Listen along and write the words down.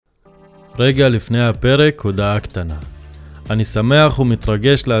רגע לפני הפרק, הודעה קטנה. אני שמח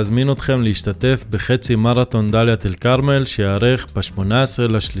ומתרגש להזמין אתכם להשתתף בחצי מרתון דליית אל כרמל שיערך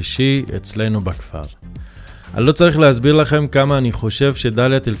ב-18/3 אצלנו בכפר. אני לא צריך להסביר לכם כמה אני חושב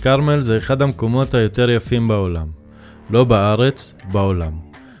שדליית אל כרמל זה אחד המקומות היותר יפים בעולם. לא בארץ, בעולם.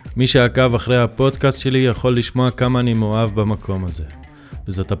 מי שעקב אחרי הפודקאסט שלי יכול לשמוע כמה אני מאוהב במקום הזה.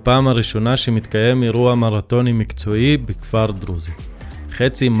 וזאת הפעם הראשונה שמתקיים אירוע מרתוני מקצועי בכפר דרוזי.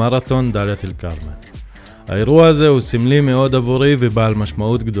 חצי מרתון דליית אל כרמל. האירוע הזה הוא סמלי מאוד עבורי ובעל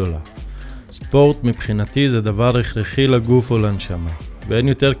משמעות גדולה. ספורט מבחינתי זה דבר הכרחי לגוף או לנשמה. ואין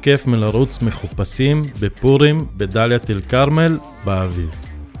יותר כיף מלרוץ מחופשים בפורים בדליית אל כרמל באביב.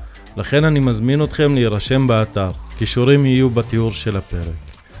 לכן אני מזמין אתכם להירשם באתר. קישורים יהיו בתיאור של הפרק.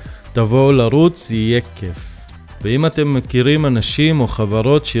 תבואו לרוץ, יהיה כיף. ואם אתם מכירים אנשים או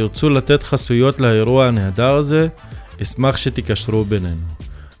חברות שירצו לתת חסויות לאירוע הנהדר הזה, אשמח שתקשרו בינינו.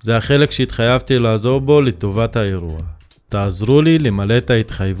 זה החלק שהתחייבתי לעזור בו לטובת האירוע. תעזרו לי למלא את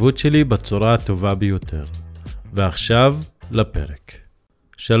ההתחייבות שלי בצורה הטובה ביותר. ועכשיו, לפרק.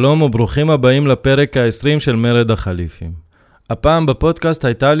 שלום וברוכים הבאים לפרק ה-20 של מרד החליפים. הפעם בפודקאסט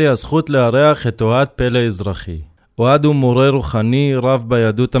הייתה לי הזכות לארח את אוהד פלא אזרחי. אוהד הוא מורה רוחני רב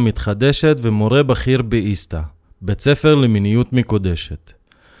ביהדות המתחדשת ומורה בכיר באיסטה, בית ספר למיניות מקודשת.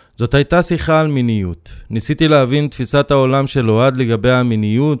 זאת הייתה שיחה על מיניות. ניסיתי להבין תפיסת העולם של אוהד לגבי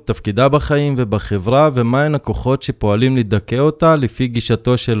המיניות, תפקידה בחיים ובחברה, ומהן הכוחות שפועלים לדכא אותה לפי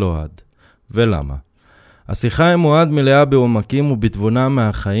גישתו של אוהד. ולמה? השיחה עם אוהד מלאה בעומקים ובתבונה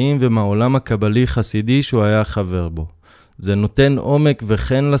מהחיים ומהעולם הקבלי חסידי שהוא היה חבר בו. זה נותן עומק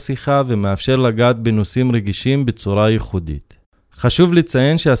וחן לשיחה ומאפשר לגעת בנושאים רגישים בצורה ייחודית. חשוב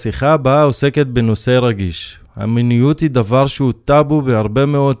לציין שהשיחה הבאה עוסקת בנושא רגיש. המיניות היא דבר שהוא טאבו בהרבה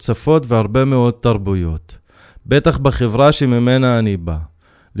מאוד שפות והרבה מאוד תרבויות. בטח בחברה שממנה אני בא.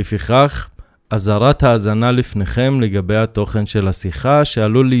 לפיכך, אזהרת האזנה לפניכם לגבי התוכן של השיחה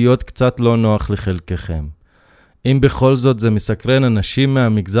שעלול להיות קצת לא נוח לחלקכם. אם בכל זאת זה מסקרן אנשים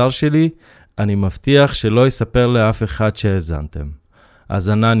מהמגזר שלי, אני מבטיח שלא יספר לאף אחד שהאזנתם.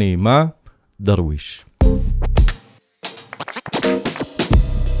 האזנה נעימה, דרוויש.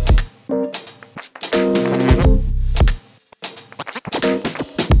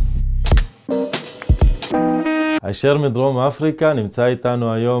 הישר מדרום אפריקה, נמצא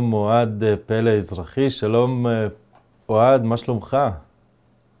איתנו היום אוהד פלא אזרחי. שלום אוהד, מה שלומך?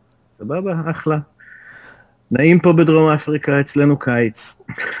 סבבה, אחלה. נעים פה בדרום אפריקה, אצלנו קיץ.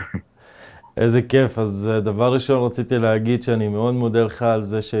 איזה כיף. אז דבר ראשון רציתי להגיד שאני מאוד מודה לך על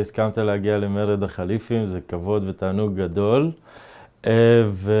זה שהסכמת להגיע למרד החליפים, זה כבוד ותענוג גדול.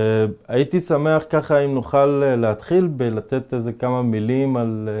 והייתי שמח ככה אם נוכל להתחיל בלתת איזה כמה מילים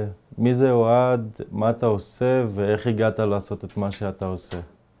על מי זה אוהד, מה אתה עושה ואיך הגעת לעשות את מה שאתה עושה.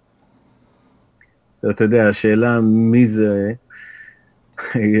 אתה יודע, השאלה מי זה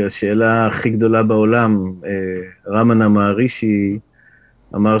היא השאלה הכי גדולה בעולם. רמנה מהרישי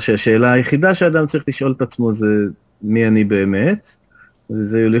אמר שהשאלה היחידה שאדם צריך לשאול את עצמו זה מי אני באמת,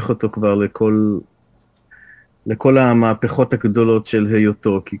 וזה יוליך אותו כבר לכל המהפכות הגדולות של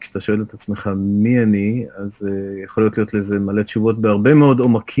היותו, כי כשאתה שואל את עצמך מי אני, אז יכול להיות לזה מלא תשובות בהרבה מאוד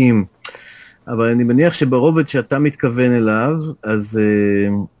עומקים, אבל אני מניח שברובד שאתה מתכוון אליו, אז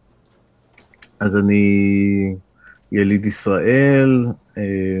אני יליד ישראל,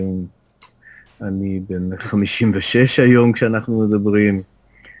 אני בן 56 היום כשאנחנו מדברים,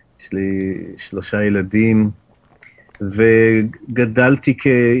 יש לי 3 ילדים, וגדלתי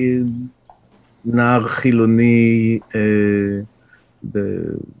כנער חילוני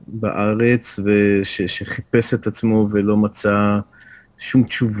בארץ, שחיפש את עצמו ולא מצא שום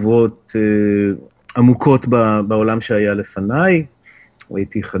תשובות עמוקות בעולם שהיה לפניי.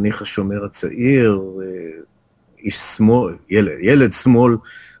 הייתי חניך השומר הצעיר, איש שמאל, ילד שמאל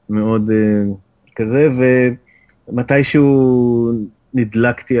מאוד כזה, ומתישהו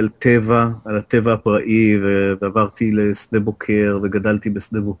נדלקתי על הטבע הפראי, ועברתי לשדה בוקר, וגדלתי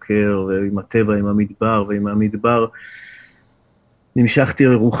בשדה בוקר, ועם הטבע, עם המדבר, ועם המדבר נמשכתי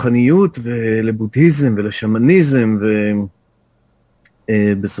לרוחניות ולבודהיזם ולשמניזם,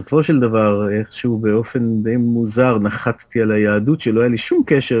 ובסופו של דבר, איכשהו באופן די מוזר, נחתתי על היהדות שלא היה לי שום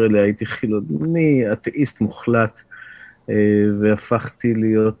קשר אליה, הייתי חילוני, אתאיסט מוחלט, והפכתי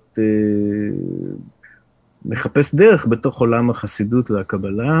להיות מחפש דרך בתוך עולם החסידות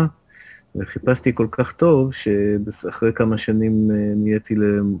והקבלה, וחיפשתי כל כך טוב שאחרי כמה שנים נהייתי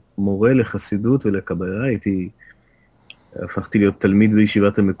למורה לחסידות ולקבלה, הפכתי להיות תלמיד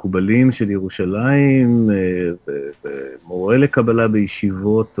בישיבת המקובלים של ירושלים, ומורה לקבלה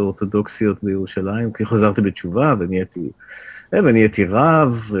בישיבות אורתודוקסיות בירושלים, כי חזרתי בתשובה ונהייתי ונהייתי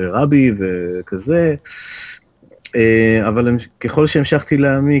רבי וכזה, אבל ככל שהמשכתי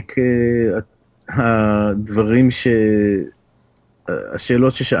להעמיק, הדברים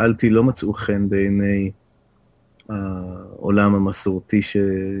השאלות ששאלתי לא מצאו חן בעיני העולם המסורתי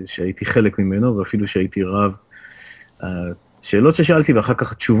שהייתי חלק ממנו, ואפילו שהייתי רב. השאלות ששאלתי ואחר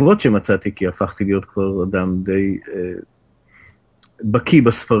כך התשובות שמצאתי, כי הפכתי להיות כבר אדם די בקי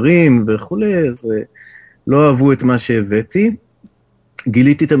בספרים וכולי, אז לא אהבו את מה שהבאתי.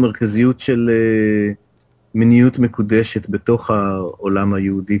 גיליתי את המרכזיות של מיניות מקודשת בתוך העולם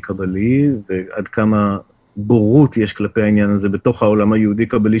היהודי-קבלי, ועד כמה בורות יש כלפי העניין הזה בתוך העולם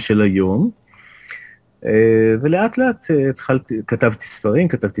היהודי-קבלי של היום. ולאט לאט כתבתי ספרים,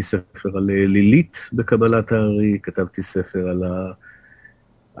 כתבתי ספר על לילית בקבלת הארי, כתבתי ספר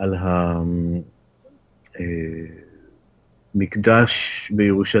על המקדש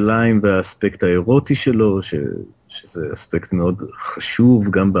בירושלים והאספקט האירוטי שלו, שזה אספקט מאוד חשוב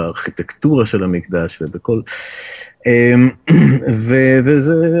גם בארכיטקטורה של המקדש ובכל...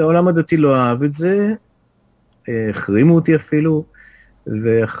 והעולם הדתי לא אהב את זה, החרימו אותי אפילו,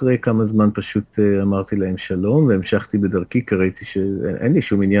 ואחרי כמה זמן פשוט אמרתי להם שלום, והמשכתי בדרכי, כי ראיתי שאין לי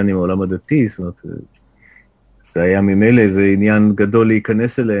שום עניין עם העולם הדתי, זאת אומרת, זה היה ממילא, זה עניין גדול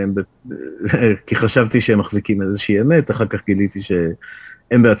להיכנס אליהם, כי חשבתי שהם מחזיקים איזושהי אמת, אחר כך גיליתי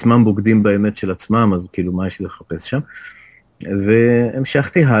שהם בעצמם בוגדים באמת של עצמם, אז כאילו מה יש לי לחפש שם?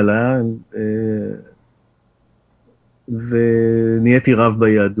 והמשכתי הלאה, ונהייתי רב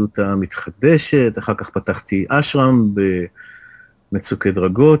ביהדות המתחדשת, אחר כך פתחתי אשרם במצוקי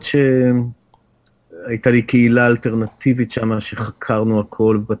דרגות, שהייתה לי קהילה אלטרנטיבית שם, שחקרנו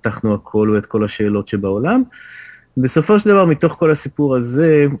הכל ופתחנו הכל ואת כל השאלות שבעולם. בסופו של דבר, מתוך כל הסיפור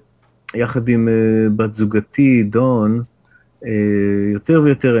הזה, יחד עם בת זוגתי, דון, יותר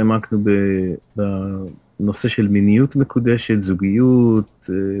ויותר העמקנו בנושא של מיניות מקודשת, זוגיות,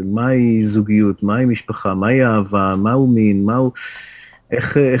 מהי זוגיות, מהי משפחה, מהי אהבה, מהו מין,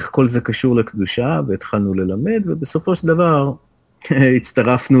 איך כל זה קשור לקדושה, והתחלנו ללמד, ובסופו של דבר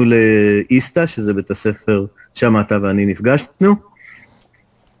הצטרפנו לאיסטה, שזה בית הספר, שם אתה ואני נפגשנו.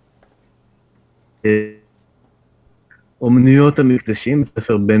 אומנויות המקדשים,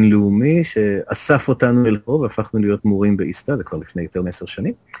 ספר בינלאומי, שאסף אותנו אל פה, והפכנו להיות מורים באיסטה, זה כבר לפני יותר מ10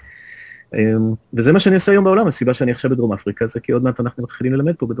 שנים. וזה מה שאני עושה היום בעולם, הסיבה שאני עכשיו בדרום אפריקה, זה כי עוד מעט אנחנו מתחילים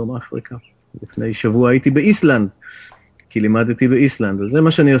ללמד פה בדרום אפריקה. לפני שבוע הייתי באיסלנד, כי לימדתי באיסלנד, וזה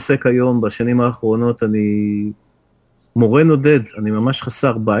מה שאני עושה כיום, בשנים האחרונות אני מורה נודד, אני ממש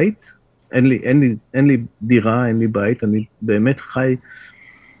חסר בית, אין לי דירה, אין לי בית, אני באמת חי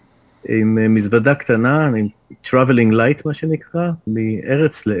עם מזוודה קטנה, אני traveling light מה שנקרא,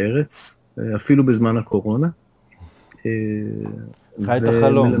 מארץ לארץ, אפילו בזמן הקורונה. חי את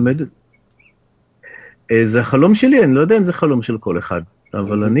החלום. זה החלום שלי, אני לא יודע אם זה חלום של כל אחד,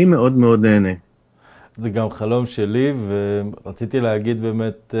 אבל אני מאוד מאוד נהנה. זה גם חלום שלי, ורציתי להגיד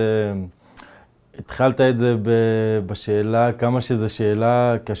באמת, התחלת את זה בשאלה, כמה שזו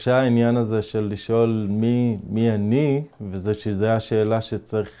שאלה קשה, העניין הזה של לשאול מי אני, שזה השאלה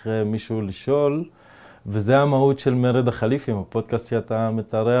שצריך מישהו לשאול, וזה המהות של מרד החליפים, הפודקאסט שאתה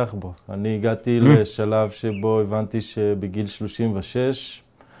מתארח בו. אני הגעתי לשלב שבו הבנתי שבגיל 36,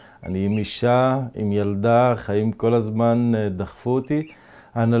 אני עם אישה, עם ילדה, חיים כל הזמן דחפו אותי.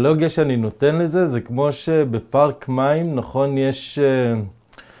 האנלוגיה שאני נותן לזה, זה כמו שבפארק מים, נכון, יש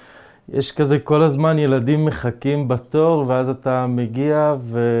כזה כל הזמן ילדים מחכים בתור, ואז אתה מגיע,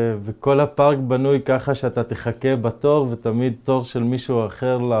 וכל הפארק בנוי ככה שאתה תחכה בתור, ותמיד תור של מישהו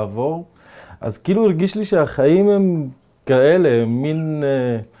אחר לעבור. אז כאילו הרגיש לי שהחיים הם כאלה, מין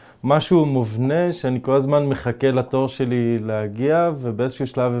משהו מובנה, שאני כל הזמן מחכה לתור שלי להגיע, ובאיזשהו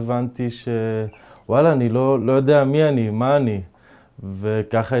שלב הבנתי שוואלה, אני לא יודע מי אני, מה אני.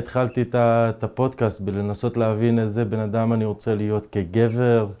 וככה התחלתי את הפודקאסט, בלנסות להבין איזה בן אדם אני רוצה להיות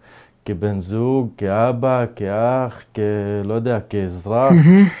כגבר, כבן זוג, כאבא, כאח, לא יודע, כאזרח.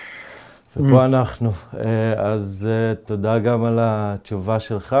 ופה אנחנו. אז תודה גם על התשובה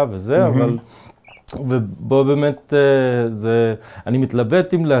שלך וזה, אבל... ובוא באמת, אני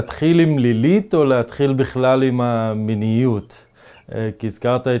מתלבט אם להתחיל עם לילית או להתחיל בכלל עם המיניות. כי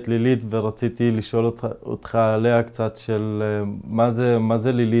הזכרת את לילית ורציתי לשאול אותך עליה קצת של מה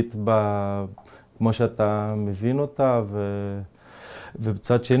זה לילית כמו שאתה מבין אותה,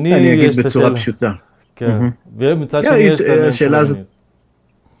 ובצד שני אני אגיד בצורה פשוטה. כן, ובצד שני יש את השאלה הזאת.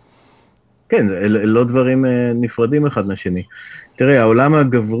 כן, לא דברים נפרדים אחד מהשני. תראה, העולם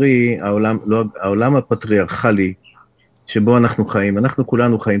הגברי, העולם הפטריארכלי, שבו אנחנו חיים, אנחנו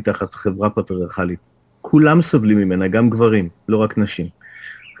כולנו חיים תחת חברה פטריארכלית. כולם סובלים ממנה, גם גברים, לא רק נשים.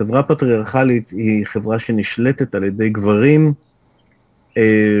 חברה פטריארכלית היא חברה שנשלטת על ידי גברים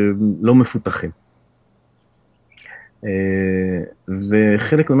לא מפותחים.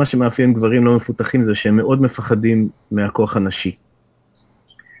 וחלק ממה שמאפיין גברים לא מפותחים זה שהם מאוד מפחדים מהכוח הנשי.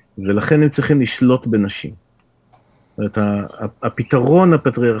 ולכן הם צריכים לשלוט בנשים. זאת אומרת, הפתרון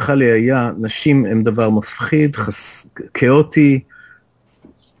הפטריארכלי היה, נשים הם דבר מפחיד, כאוטי,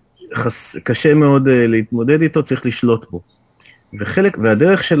 קשה מאוד להתמודד איתו, צריך לשלוט בו.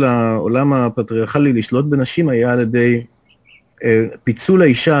 והדרך של העולם הפטריארכלי לשלוט בנשים היה על ידי פיצול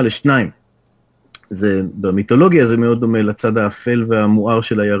האישה לשניים. במיתולוגיה זה מאוד דומה לצד האפל והמואר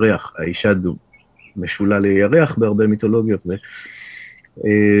של הירח. האישה משולה לירח בהרבה מיתולוגיות,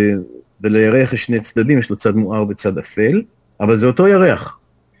 ולירח יש שני צדדים, יש לו צד מואר וצד אפל, אבל זה אותו ירח.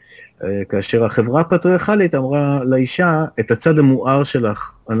 כאשר החברה הפטריארכלית אמרה לאישה, את הצד המואר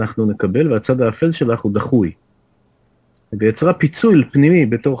שלך אנחנו נקבל, והצד האפל שלך הוא דחוי. ויצרה פיצול פנימי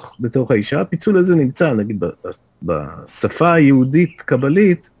בתוך האישה, הפיצול הזה נמצא, נגיד, בשפה היהודית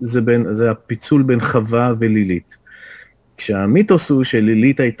קבלית, זה הפיצול בין חווה ולילית. כשהמיתוס הוא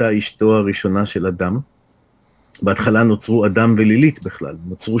שלילית הייתה אשתו הראשונה של אדם, בהתחלה נוצרו אדם ולילית בכלל,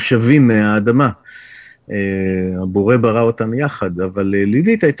 נוצרו שווים מהאדמה, הבורא ברא אותם יחד, אבל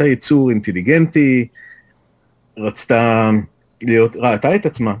לילית הייתה יצור אינטליגנטי, ראתה את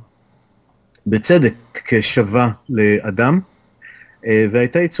עצמה, בצדק כשווה לאדם,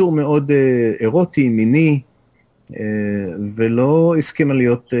 והייתה יצור מאוד אירוטי, מיני, ולא הסכימה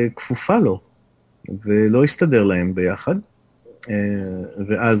להיות כפופה לו, ולא הסתדר להם ביחד,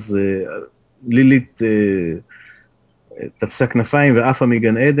 ואז לילית תפסה כנפיים ועפה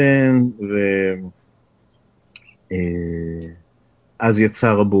מגן עדן, ואז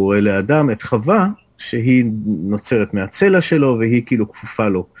יצר הבורא לאדם את חווה, שהיא נוצרת מהצלע שלו, והיא כאילו כפופה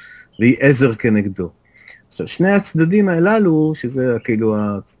לו, והיא עזר כנגדו. עכשיו, שני הצדדים הללו, שזה כאילו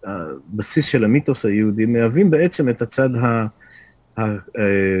הבסיס של המיתוס היהודי, מהווים בעצם את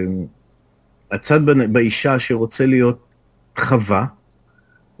הצד באישה שרוצה להיות חווה,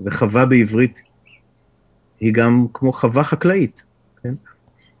 וחווה בעברית היא גם כמו חווה חקלאית, כן?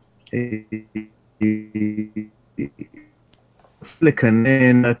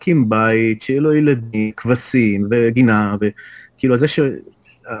 לקנן, להקים בית, שיהיה לו ילדים, כבשים וגינה, וכאילו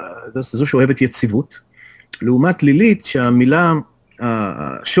זו שאוהבת יציבות, לעומת לילית, שהמילה,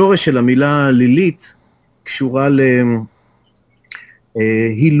 השורש של המילה לילית, קשורה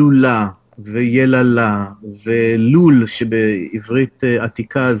להילולה ויללה ולול, שבעברית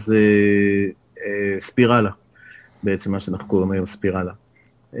עתיקה זה ספירלה, בעצם מה שאנחנו קוראים היום ספירלה.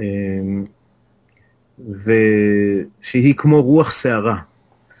 ושהיא כמו רוח שערה.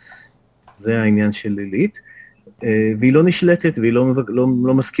 זה העניין של לילית. והיא לא נשלטת, והיא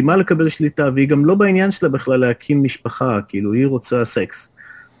לא מסכימה לקבל שליטה, והיא גם לא בעניין שלה בכלל להקים משפחה, כאילו היא רוצה סקס,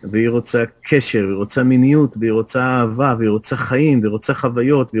 והיא רוצה קשר, והיא רוצה מיניות, והיא רוצה אהבה, והיא רוצה חיים, והיא רוצה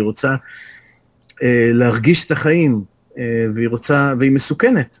חוויות, והיא רוצה להרגיש את החיים, והיא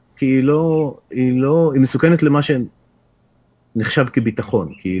מסוכנת, כי היא מסוכנת למה שנחשב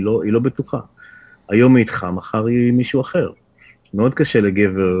כביטחון, כי היא לא בטוחה. היום היא איתך, מחר היא מישהו אחר. מאוד קשה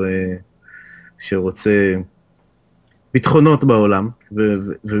לגבר שרוצה ביטחונות בעולם,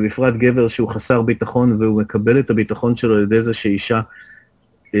 ובפרט גבר שהוא חסר ביטחון, והוא מקבל את הביטחון שלו על ידי זה שאישה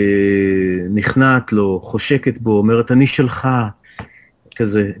נכנעת לו, חושקת בו, אומרת אני שלך,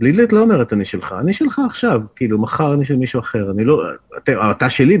 כזה. לילית לא אומרת אני שלך עכשיו, כאילו מחר אני של מישהו אחר, אני לא, אתה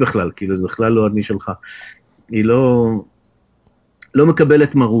שלי בכלל, כאילו זה בכלל לא אני שלך. היא לא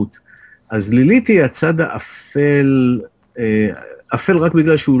מקבלת מרות. אז לילית היא הצד האפל, אפל רק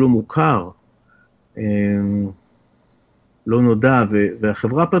בגלל שהוא לא מוכר, לא נודע,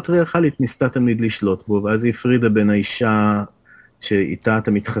 והחברה הפטריארכלית ניסתה תמיד לשלוט בו, ואז היא הפרידה בין האישה שאיתה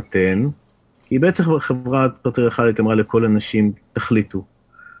אתה מתחתן, כי היא בעצם חברה פטריארכלית אמרה לכל אנשים, תחליטו,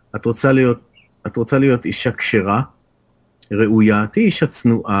 את רוצה להיות אישה כשרה, ראויה, תהי אישה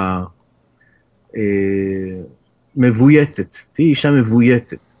צנועה, מבויתת, תהי אישה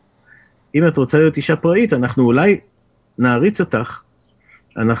מבויתת. אם את רוצה להיות אישה פראית, אנחנו אולי נעריץ אותך,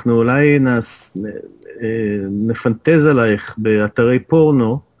 אנחנו אולי נפנטז עלייך באתרי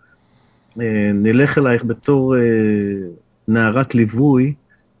פורנו, נלך אלייך בתור נערת ליווי,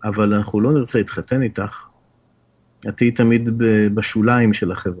 אבל אנחנו לא נרצה להתחתן איתך, את תהיי תמיד בשוליים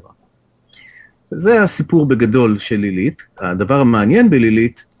של החברה. זה הסיפור בגדול של לילית. הדבר המעניין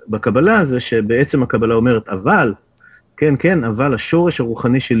בלילית, בקבלה, זה שבעצם הקבלה אומרת, אבל, כן, אבל השורש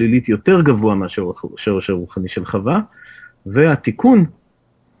הרוחני של לילית יותר גבוה מהשורש הרוחני של חווה, והתיקון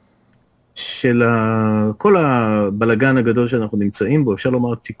של כל הבלגן הגדול שאנחנו נמצאים בו, אפשר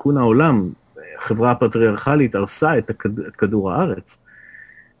לומר תיקון העולם, החברה הפטריארכלית הרסה את כדור הארץ,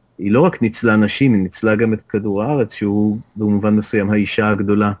 היא לא רק ניצלה נשים, היא ניצלה גם את כדור הארץ, שהוא במובן מסוים האישה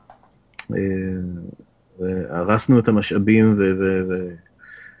הגדולה. הרסנו את המשאבים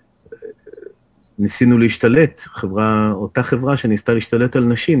וניסינו להשתלט. אותה חברה שניסתה להשתלט על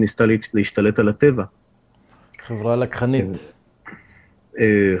נשים, ניסתה להשתלט על הטבע. חברה לקחנית.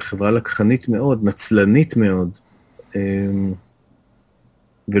 חברה לקחנית מאוד, נצלנית מאוד,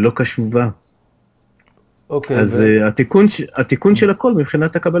 ולא קשובה. אוקיי. אז התיקון של הכל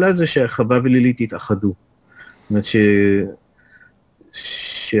מבחינת הקבלה זה שהחווה ולילית יתאחדו. זאת אומרת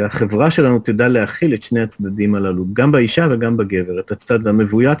שהחברה שלנו תדע להכיל את שני הצדדים הללו, גם באישה וגם בגבר, את הצד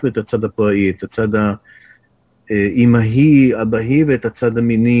המבוית ואת הצד הפראי, את הצד האימהי, אבהי ואת הצד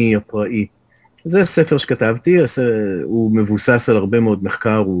המיני הפראי. זה ספר שכתבתי, הוא מבוסס על הרבה מאוד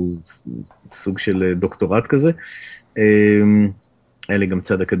מחקר, הוא סוג של דוקטורט כזה, היה לי גם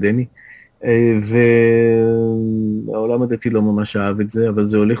צד אקדמי, והעולם הדתי לא ממש אהב את זה, אבל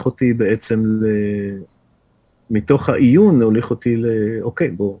זה הוליך אותי בעצם, מתוך העיון הוליך אותי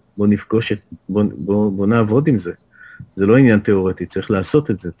אוקיי, בוא נפגוש, בוא נעבוד עם זה. זה לא עניין תיאורטי, צריך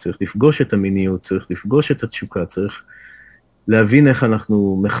לעשות את זה, צריך לפגוש את המיניות, צריך לפגוש את התשוקה, צריך להבין איך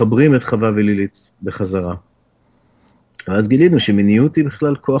אנחנו מחברים את חווה ולילית בחזרה. ואז גילינו שמיניות היא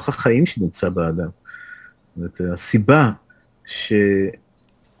בכלל כוח החיים שנמצא באדם. זאת הסיבה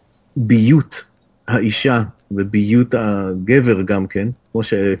שביות האישה וביות הגבר גם כן, כמו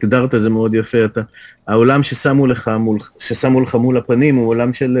שהגדרת זה מאוד יפה, העולם ששמו לך מול הפנים הוא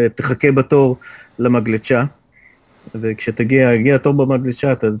עולם של תחכה בתור למגלצ'ה, וכשתגיע התור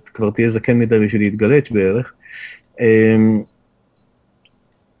במגלצ'ה אתה כבר תהיה זקן מדי בשביל להתגלץ' בערך.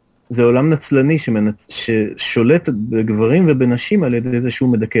 זה עולם נצלני ששולט בגברים ובנשים על ידי זה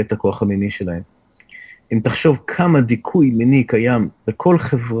שהוא מדכא את הכוח המיני שלהם. אם תחשוב כמה דיכוי מיני קיים בכל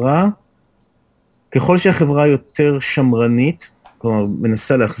חברה, ככל שהחברה יותר שמרנית, כלומר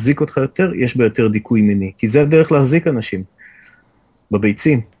מנסה להחזיק אותך יותר, יש בה יותר דיכוי מיני, כי זה הדרך להחזיק אנשים,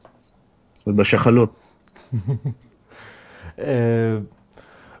 בביצים ובשחלות.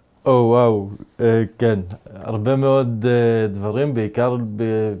 וואו, כן, הרבה מאוד דברים, בעיקר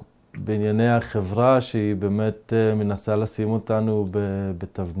בענייני החברה שהיא באמת מנסה לשים אותנו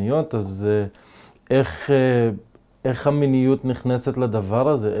בתבניות, אז איך המיניות נכנסת לדבר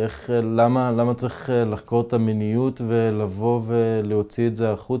הזה? למה צריך לחקור את המיניות ולבוא ולהוציא את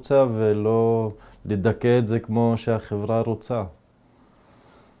זה החוצה ולא לדכא את זה כמו שהחברה רוצה?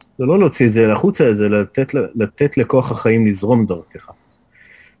 זה לא להוציא את זה החוצה, זה לתת לכוח החיים לזרום דרכך.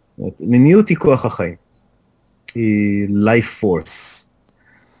 מיניות היא כוח החיים, היא life force,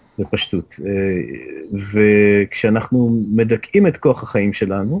 בפשטות. וכשאנחנו מדכאים את כוח החיים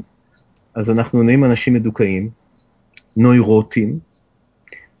שלנו, אז אנחנו נהיים אנשים מדוכאים, נוירוטים,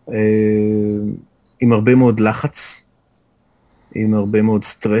 עם הרבה מאוד לחץ, עם הרבה מאוד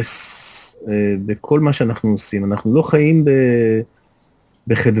סטרס, בכל מה שאנחנו עושים. אנחנו לא חיים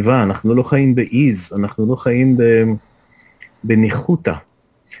בחדווה, אנחנו לא חיים באיז, אנחנו לא חיים בניחותה,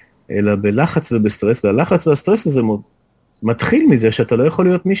 אלא בלחץ ובסטרס, והלחץ והסטרס הזה מתחיל מזה שאתה לא יכול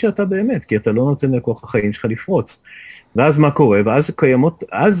להיות מי שאתה באמת, כי אתה לא נותן לכוח החיים שלך לפרוץ. ואז מה קורה?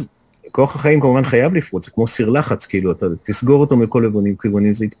 ואז כוח החיים כמובן חייב לפרוץ, זה כמו סיר לחץ, כאילו, אתה תסגור אותו מכל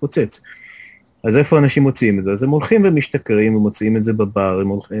כיוונים, זה יתפוצץ. אז איפה אנשים מוציאים את זה? אז הם הולכים ומשתכרים, הם מוציאים את זה בבר, הם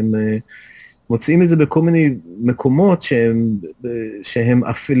מוציאים את זה בכל מיני מקומות שהם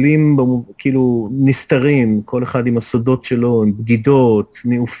אפלים, כאילו נסתרים, כל אחד עם הסודות שלו, עם בגידות,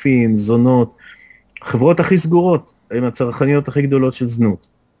 ניאופים, זונות, חברות הכי סגורות, הם הצרכניות הכי גדולות של זנות.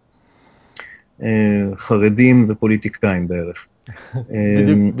 חרדים ופוליטיקאים בערך.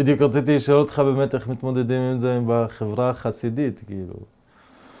 בדיוק רציתי לשאול אותך באמת איך מתמודדים עם זה בחברה החסידית, כאילו.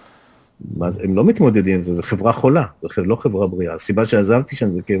 הם לא מתמודדים עם זה, זה חברה חולה, זה לא חברה בריאה. הסיבה שעזבתי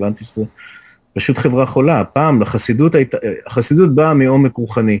שם זה כי הבנתי שזה פשוט חברה חולה. הפעם החסידות באה מעומק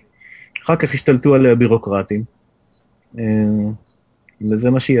רוחני. אחר כך השתלטו עליה בירוקרטים, וזה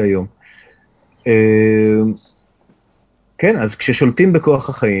מה שהיא היום. כן, אז כששולטים בכוח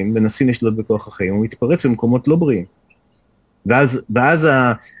החיים, מנסים לשלוט בכוח החיים, הוא מתפרץ במקומות לא בריאים. ואז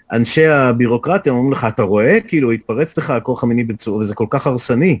אנשי הבירוקרטיה אומרים לך, אתה רואה? כאילו, התפרץ לך הכוח המיני בצורה, וזה כל כך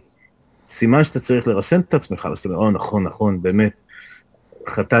הרסני. סימן שאתה צריך לרסן את עצמך, אז אתה אומר, נכון, באמת,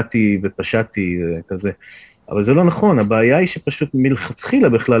 חטאתי ופשעתי וכזה. אבל זה לא נכון, הבעיה היא שפשוט מלכתחילה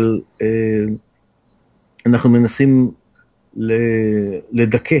בכלל, אנחנו מנסים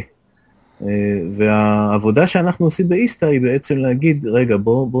לדכא. והעבודה שאנחנו עושים באיסטה היא בעצם להגיד, רגע,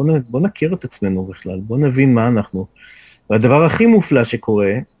 בוא נכיר את עצמנו בכלל, בוא נבין מה אנחנו. והדבר הכי מופלא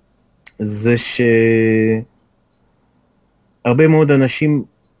שקורה, זה שהרבה מאוד אנשים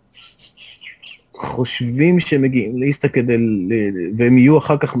חושבים שהם מגיעים להסתכל, והם יהיו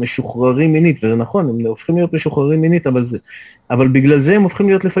אחר כך משוחררים מינית, וזה נכון, הם הופכים להיות משוחררים מינית, אבל בגלל זה הם הופכים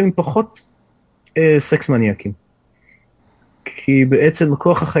להיות לפעמים פחות סקס מניאקים. כי בעצם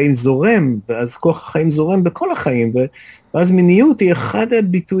כוח החיים זורם, ואז כוח החיים זורם בכל החיים, ואז מיניות היא אחד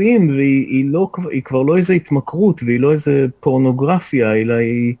הביטויים, והיא כבר לא איזו התמכרות, והיא לא איזו פורנוגרפיה, אלא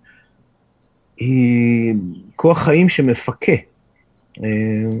היא כוח חיים שמפקה.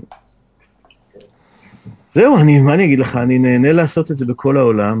 זהו, מה אני אגיד לך, אני נהנה לעשות את זה בכל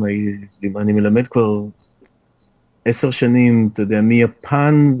העולם, אני מלמד כבר 10 שנים, אתה יודע,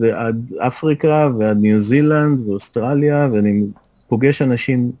 מיפן ועד אפריקה ועד ניו זילנד ואוסטרליה, ואני פוגש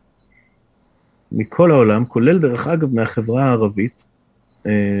אנשים מכל העולם, כולל דרך אגב מהחברה הערבית,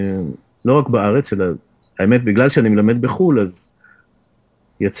 לא רק בארץ, אלא האמת, בגלל שאני מלמד בחול, אז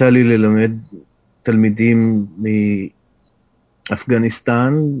יצא לי ללמד תלמידים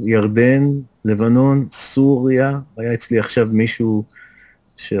מאפגניסטן, ירדן, לבנון, סוריה, היה אצלי עכשיו מישהו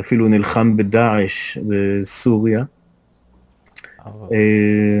שאפילו נלחם בדאעש בסוריה,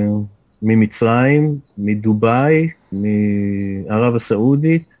 ממצרים, מדובאי, מערב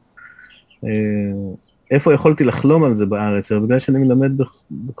הסעודית, איפה יכולתי לחלום על זה בארץ, אבל בגלל שאני מלמד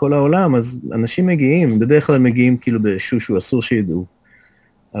בכל העולם, אז אנשים מגיעים, בדרך כלל מגיעים כאילו בשושו, אסור שידעו,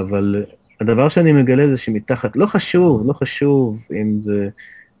 אבל הדבר שאני מגלה זה שמתחת, לא חשוב אם זה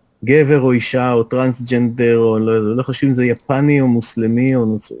גבר או אישה או טרנסג'נדר, או לא חשוב אם זה יפני או מוסלמי,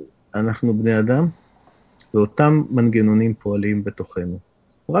 או אנחנו בני אדם, ואותם מנגנונים פועלים בתוכנו.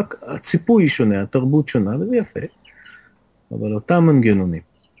 רק הציפוי שונה, התרבות שונה, וזה יפה, אבל אותם מנגנונים.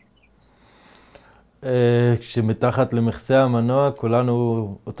 כשמתחת למכסה המנוע,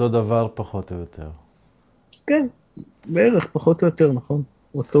 כולנו אותו דבר פחות או יותר. כן, בערך פחות או יותר, נכון.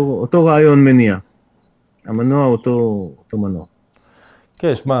 אותו רעיון מניע. המנוע אותו מנוע.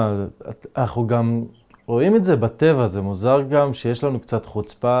 כן, שמה, אנחנו גם רואים את זה בטבע, זה מוזר גם שיש לנו קצת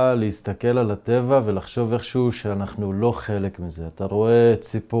חוצפה להסתכל על הטבע ולחשוב איכשהו שאנחנו לא חלק מזה. אתה רואה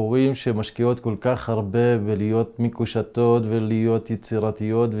ציפורים שמשקיעות כל כך הרבה בלהיות מקושטות ולהיות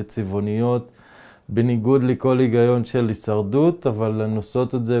יצירתיות וצבעוניות, בניגוד לכל היגיון של הישרדות, אבל הן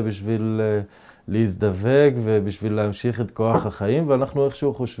עושות את זה בשביל להזדווג ובשביל להמשיך את כוח החיים, ואנחנו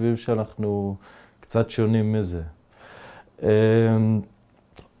איכשהו חושבים שאנחנו קצת שונים מזה.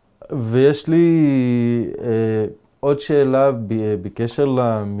 ויש לי עוד שאלה בקשר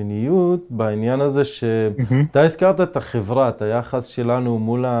למיניות, בעניין הזה שאתה הזכרת את החברה, את היחס שלנו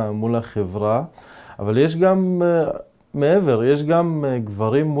מול החברה, אבל יש גם מעבר, יש גם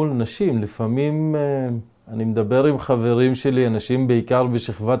גברים מול נשים. לפעמים אני מדבר עם חברים שלי, אנשים בעיקר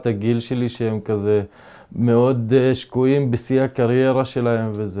בשכבת הגיל שלי, שהם כזה מאוד שקועים בשיא הקריירה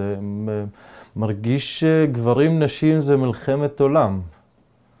שלהם, וזה מרגיש שגברים נשים זה מלחמת עולם.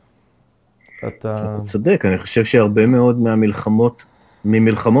 אתה צודק, אני חושב שהרבה מאוד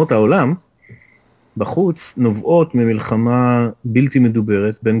ממלחמות העולם בחוץ נובעות ממלחמה בלתי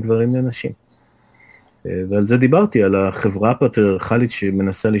מדוברת בין גברים לנשים. ועל זה דיברתי, על החברה הפטריארכלית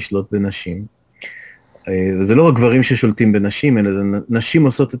שמנסה לשלוט בנשים. וזה לא רק גברים ששולטים בנשים, אלא נשים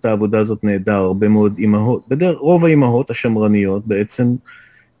עושות את העבודה הזאת נהדר, הרבה מאוד אימהות, רוב האימהות השמרניות בעצם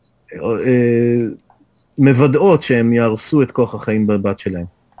מוודאות שהם יהרסו את כוח החיים בבת שלהם.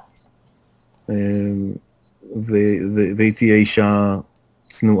 והיא תהיה אישה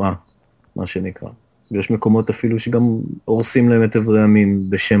צנועה, מה שנקרא. ויש מקומות אפילו שגם הורסים להם את עברי המין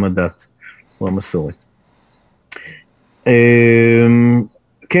בשם הדת או המסורת.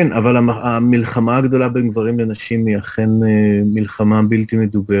 כן, אבל המלחמה הגדולה בין גברים לנשים היא אכן מלחמה בלתי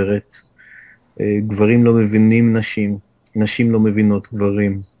מדוברת. גברים לא מבינים נשים, נשים לא מבינות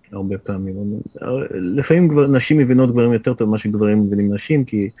גברים הרבה פעמים. לפעמים נשים מבינות גברים יותר טוב ממה שגברים מבינים נשים,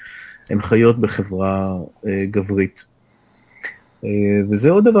 כי הן חיות בחברה גברית. וזה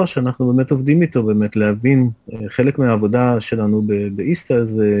עוד דבר שאנחנו באמת עובדים איתו, באמת להבין, חלק מהעבודה שלנו באיסטה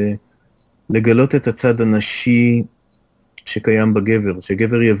זה לגלות את הצד הנשי שקיים בגבר,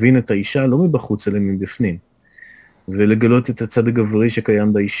 שגבר יבין את האישה לא מבחוץ אלא מבפנים, ולגלות את הצד הגברי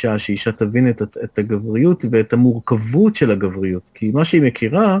שקיים באישה, שאישה תבין את הגבריות ואת המורכבות של הגבריות, כי מה שהיא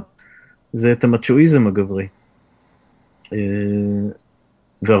מכירה זה את המצ'ואיזם הגברי.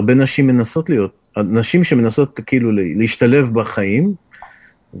 והרבה נשים מנסות להיות, נשים שמנסות כאילו להשתלב בחיים,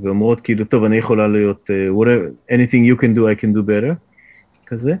 ואומרות כאילו, טוב, אני יכולה להיות, anything you can do, I can do better,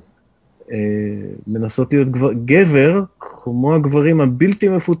 כזה. מנסות להיות גבר, כמו הגברים הבלתי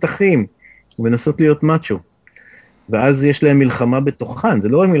מפותחים, ומנסות להיות מאצ'ו. ואז יש להם מלחמה בתוכן, זה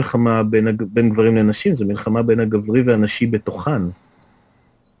לא רק מלחמה בין גברים לנשים, זה מלחמה בין הגברי והנשי בתוכן.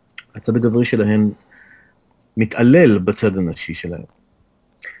 הצד הגברי שלהן מתעלל בצד הנשי שלהם.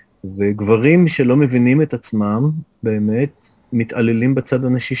 וגברים שלא מבינים את עצמם, באמת מתעללים בצד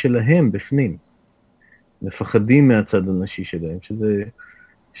הנשי שלהם, בפנים. מפחדים מהצד הנשי שלהם,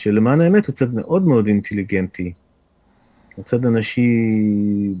 שלמען האמת הוא צד מאוד מאוד אינטליגנטי. הצד הנשי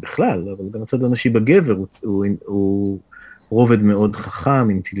בכלל, אבל גם הצד הנשי בגבר הוא רובד מאוד חכם,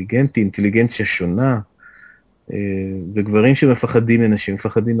 אינטליגנטי, אינטליגנציה שונה, וגברים שמפחדים מנשים,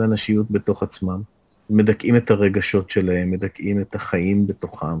 מפחדים מהנשיות בתוך עצמם, מדכאים את הרגשות שלהם, מדכאים את החיים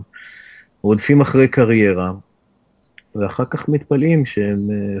בתוכם, רודפים אחרי קריירה, ואחר כך מתפלאים שהם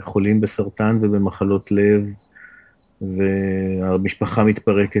חולים בסרטן ובמחלות לב, והמשפחה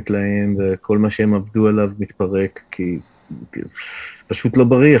מתפרקת להם, וכל מה שהם עבדו עליו מתפרק, כי פשוט לא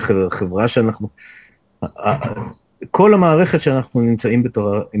בריא, החברה שאנחנו, כל המערכת שאנחנו נמצאים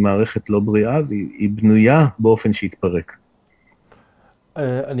בתור, היא מערכת לא בריאה, והיא בנויה באופן שהתפרק.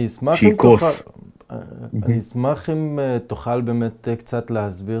 אני אשמח אם תוכל באמת קצת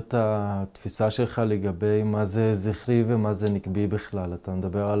להסביר את התפיסה שלך לגבי מה זה זכרי ומה זה נקבי בכלל. אתה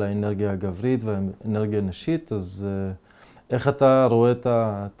מדבר על האנרגיה הגברית והאנרגיה הנשית, אז איך אתה רואה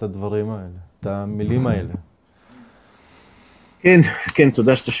את הדברים האלה, את המילים האלה? כן,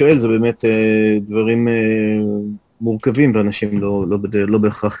 תודה שאתה שואל, זה באמת דברים מורכבים, ואנשים לא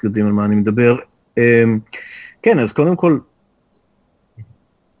בהכרח יודעים על מה אני מדבר. כן, אז קודם כל,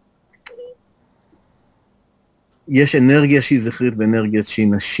 יש אנרגיה שהיא זכרית ואנרגיה שהיא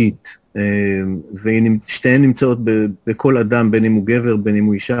נשית, ושתיהן נמצאות בכל אדם, בין אם הוא גבר, בין אם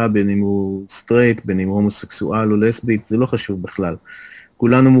הוא אישה, בין אם הוא סטרייט, בין אם הוא הומוסקסואל או לסבית, זה לא חשוב בכלל.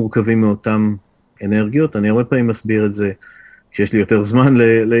 כולנו מורכבים מאותן אנרגיות, אני הרבה פעמים מסביר את זה, כשיש לי יותר זמן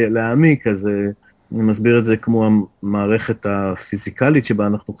להעמיק, אז אני מסביר את זה כמו המערכת הפיזיקלית שבה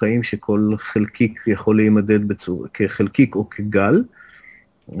אנחנו חיים, שכל חלקיק יכול להימדד כחלקיק או כגל,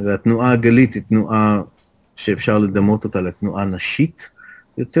 והתנועה הגלית היא תנועה שאפשר לדמות אותה לתנועה נשית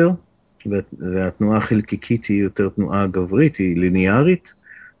יותר, והתנועה החלקיקית היא יותר תנועה גברית, היא ליניארית,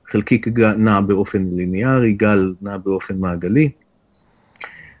 חלקיק נע באופן ליניארי, גל נע באופן מעגלי,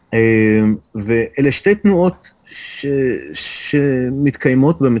 ואלה שתי תנועות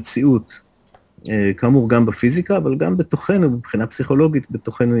שמתקיימות במציאות, כאמור גם בפיזיקה, אבל גם בתוכנו, מבחינה פסיכולוגית,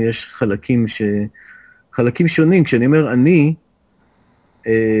 בתוכנו יש חלקים שונים. כשאני אומר אני,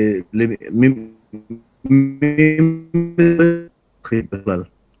 בכלל,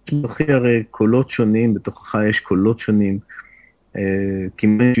 בתוכי הרי קולות שונים, בתוכך יש קולות שונים,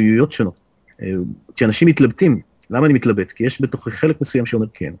 כמעט שיעויות שונות. כשאנשים מתלבטים, למה אני מתלבט? כי יש בתוכי חלק מסוים שאומר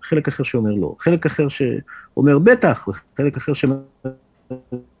כן, חלק אחר שאומר לא, חלק אחר שאומר בטח, וחלק אחר שאומר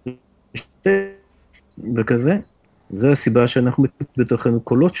וכזה. זה הסיבה שאנחנו בתוכנו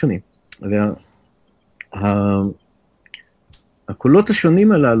קולות שונים. הקולות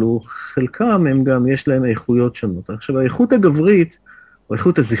השונים הללו, חלקם הם גם, יש להם איכויות שונות. עכשיו, האיכות הגברית, או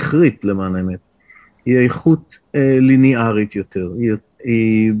האיכות הזכרית למען האמת, היא איכות ליניארית יותר,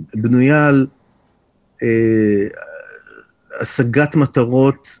 היא בנויה על השגת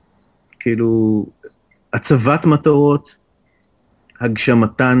מטרות, כאילו, הצבת מטרות,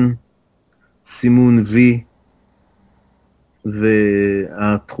 הגשמתן, סימון וי,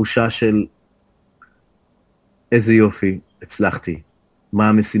 והתחושה של איזה יופי, הצלחתי, מה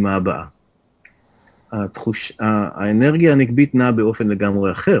המשימה הבאה. האנרגיה הנקבית נעה באופן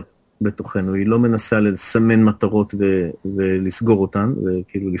לגמרי אחר בתוכנו, היא לא מנסה לסמן מטרות ולסגור אותן,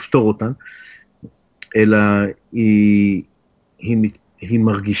 וכאילו לפתור אותן, אלא היא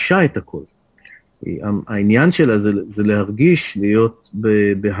מרגישה את הכל. העניין שלה זה להרגיש, להיות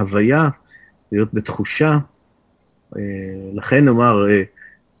בהוויה, להיות בתחושה. לכן נאמר,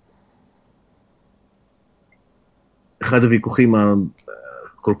 אחד הוויכוחים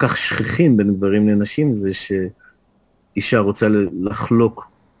כל כך שכיחים בין גברים לנשים, זה שאישה רוצה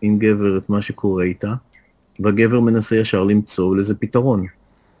לחלוק עם גבר את מה שקורה איתה, והגבר מנסה ישר למצוא לזה פתרון.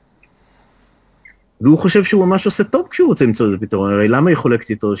 והוא חושב שהוא ממש עושה טוב כשהוא רוצה למצוא לזה פתרון, הרי למה היא חולקת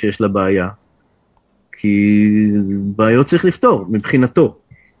איתו שיש לה בעיה? כי בעיות צריך לפתור, מבחינתו.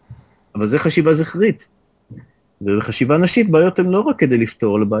 אבל זה חשיבה זכרית. ובחשיבה נשית, בעיות הן לא רק כדי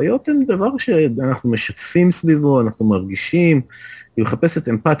לפתור, אלא בעיות הן דבר שאנחנו משתפים סביבו, אנחנו מרגישים, היא מחפשת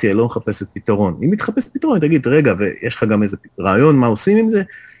אמפתיה, היא לא מחפשת פתרון. אם מתחפשת פתרון, היא תגיד, רגע, ויש לך גם איזה רעיון, מה עושים עם זה?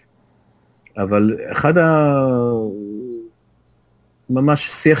 אבל אחד ממש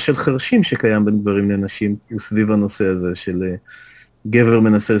שיח של חרשים שקיים בין גברים לנשים, הוא סביב הנושא הזה של גבר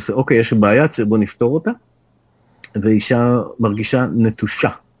מנסה לסדר, אוקיי, יש בעיה, בוא נפתור אותה, ואישה מרגישה נטושה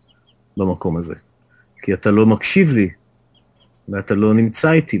במקום הזה. כי אתה לא מקשיב לי, ואתה לא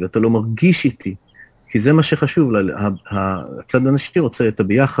נמצא איתי, ואתה לא מרגיש איתי, כי זה מה שחשוב, הצד הנשי רוצה את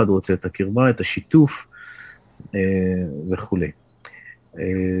הביחד, הוא רוצה את הקרבה, את השיתוף, וכו'.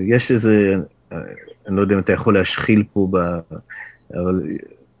 יש איזה, אני לא יודע אם אתה יכול להשחיל פה, אבל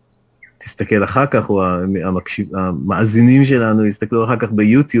תסתכל אחר כך, או המאזינים שלנו יסתכלו אחר כך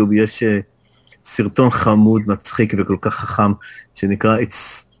ביוטיוב, יש סרטון חמוד, מצחיק וכל כך חכם, שנקרא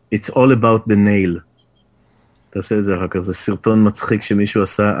It's all about the nail. תעשה את זה אחר כך, זה סרטון מצחיק שמישהו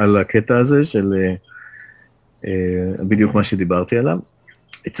עשה על הקטע הזה, של בדיוק מה שדיברתי עליו.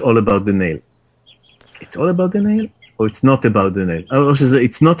 It's all about the nail. It's all about the nail, או it's not about the nail. או שזה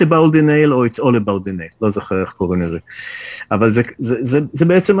it's not about the nail, או it's all about the nail. לא זוכר איך קוראים לזה. אבל זה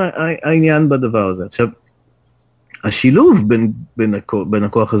בעצם העניין בדבר הזה. עכשיו, השילוב בין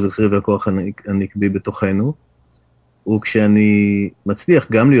הכוח הזכרי והכוח הנקבי בתוכנו, הוא כשאני מצליח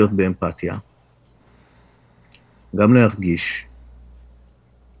גם להיות באמפתיה, גם להרגיש,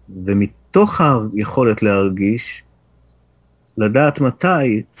 ומתוך היכולת להרגיש, לדעת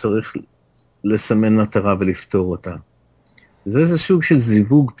מתי צריך לסמן מטרה ולפתור אותה. זה איזה סוג של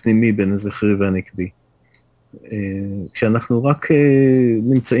זיווג פנימי בין הזכרי והנקבי. כשאנחנו רק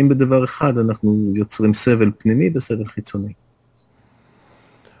נמצאים בדבר אחד, אנחנו יוצרים סבל פנימי וסבל חיצוני.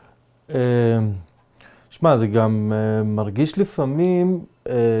 שמע, זה גם מרגיש לפעמים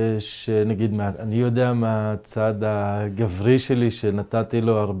שנגיד, אני יודע מהצד הגברי שלי שנתתי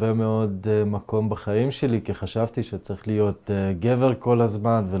לו הרבה מאוד מקום בחיים שלי, כי חשבתי שצריך להיות גבר כל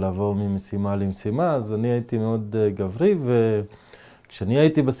הזמן ולעבור ממשימה למשימה, אז אני הייתי מאוד גברי, וכשאני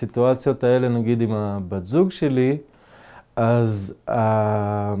הייתי בסיטואציות האלה, נגיד עם הבת זוג שלי, אז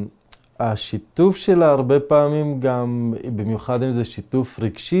השיתוף שלה הרבה פעמים גם, במיוחד אם זה שיתוף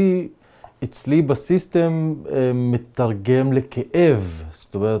רגשי, אצלי בסיסטם מתרגם לכאב.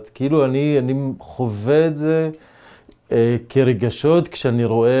 זאת אומרת, כאילו אני חווה את זה כרגשות כשאני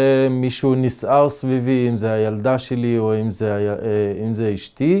רואה מישהו נסער סביבי, אם זה הילדה שלי או אם זה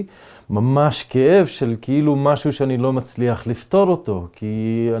אשתי, ממש כאב של כאילו משהו שאני לא מצליח לפתור אותו,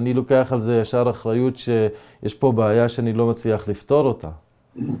 כי אני לוקח על זה ישר אחריות שיש פה בעיה שאני לא מצליח לפתור אותה.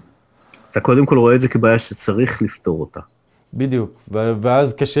 אתה קודם כל רואה את זה כבעיה שצריך לפתור אותה. בדיוק,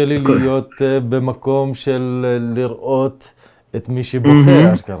 ואז קשה לי להיות במקום של לראות את מי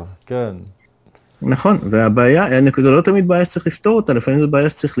שבוכה, אשכרה, כן. נכון, והבעיה, זה לא תמיד בעיה שצריך לפתור אותה, לפעמים זו בעיה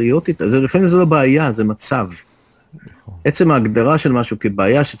שצריך להיות איתה, לפעמים זו לא בעיה, זה מצב. עצם ההגדרה של משהו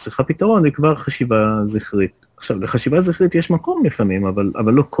כבעיה שצריכה פתרון, היא כבר חשיבה זכרית. עכשיו, לחשיבה זכרית יש מקום לפעמים,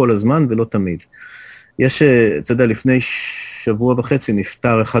 אבל לא כל הזמן ולא תמיד. יש, אתה יודע, לפני שבוע וחצי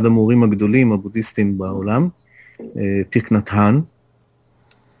נפטר אחד המורים הגדולים, הבודהיסטים בעולם, תיק נתן,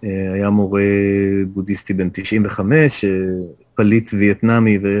 היה מורה בודהיסטי בן 95, פליט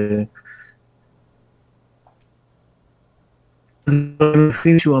וייטנאמי,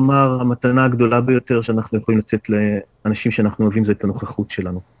 לפי שהוא אמר, המתנה הגדולה ביותר שאנחנו יכולים לתת לאנשים שאנחנו אוהבים, זה את הנוכחות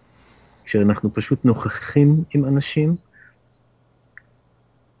שלנו. כשאנחנו פשוט נוכחים עם אנשים,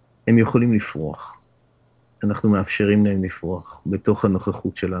 הם יכולים לפרוח. אנחנו מאפשרים להם לפרוח בתוך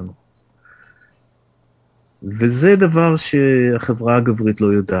הנוכחות שלנו. וזה דבר שהחברה הגברית לא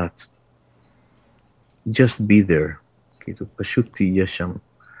יודעת. Just be there. כאילו, פשוט תהיה שם.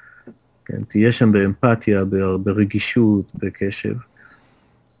 כן, תהיה שם באמפתיה, ברגישות, בקשב.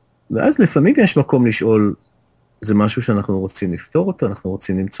 ואז לפעמים יש מקום לשאול, זה משהו שאנחנו רוצים לפתור אותו, אנחנו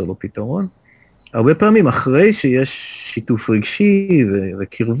רוצים למצוא לו פתרון. הרבה פעמים אחרי שיש שיתוף רגשי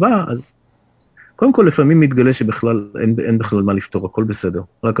וקרבה, אז קודם כל לפעמים מתגלה שבכלל אין בכלל מה לפתור, הכל בסדר,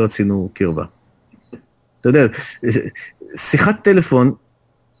 רק רצינו קרבה. אתה יודע, שיחת טלפון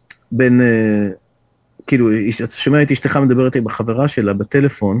בין, כאילו, אתה שומע את אשתך מדברת עם החברה שלה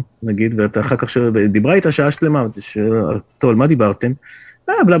בטלפון, נגיד, ואתה אחר כך דיברה איתה שעה שלמה, טוב, על מה דיברתם?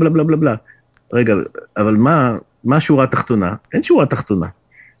 בלה בלה בלה בלה בלה. רגע, אבל מה השורה התחתונה? אין שורה תחתונה.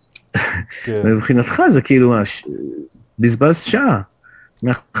 מבחינתך זה כאילו, בזבז שעה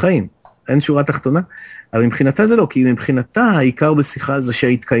מהחיים, אין שורה תחתונה, אבל מבחינתה זה לא, כי מבחינתה העיקר בשיחה זה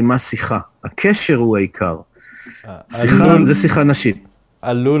שהתקיימה שיחה, הקשר הוא העיקר, שיחה זה שיחה נשית.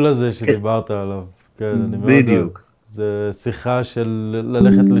 הלול הזה שדיברת עליו, כן, אני מאוד בדיוק. זה שיחה של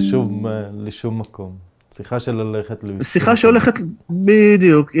ללכת לשום מקום, שיחה של ללכת לשום מקום. שיחה שהולכת,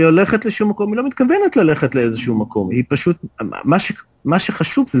 בדיוק, היא הולכת לשום מקום, היא לא מתכוונת ללכת לאיזשהו מקום, היא פשוט, מה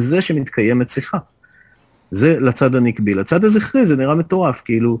שחשוב זה שמתקיימת שיחה. זה לצד הנקבי, לצד הזכרי זה נראה מטורף,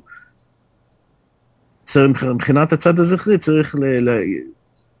 כאילו, מבחינת הצד הזכרי צריך,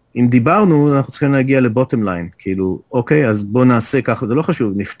 אם דיברנו, אנחנו צריכים להגיע לבוטם ליין, כאילו, אוקיי, אז בוא נעשה ככה, זה לא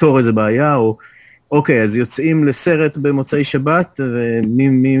חשוב, נפתור איזה בעיה, או, אוקיי, אז יוצאים לסרט במוצאי שבת,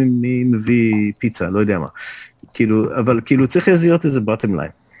 ומי מביא פיצה, לא יודע מה, כאילו, אבל כאילו צריך להיות איזה בוטם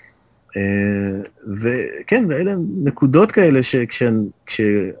ליין. וכן, ואלה נקודות כאלה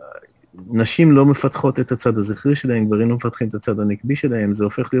נשים לא מפתחות את הצד הזכרי שלהם, גברים לא מפתחים את הצד הנקבי שלהם, זה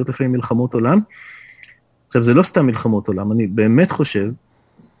הופך להיות לפעמים מלחמות עולם. עכשיו, זה לא סתם מלחמות עולם, אני באמת חושב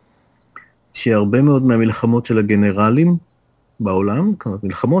שהרבה מאוד מהמלחמות של הגנרלים בעולם, כלומר,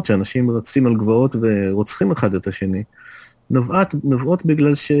 מלחמות שאנשים רצים על גבעות ורוצחים אחד את השני, נובעות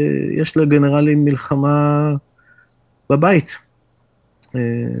בגלל שיש לגנרלים מלחמה בבית,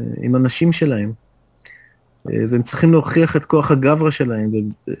 עם אנשים שלהם, והם צריכים להוכיח את כוח הגברה שלהם,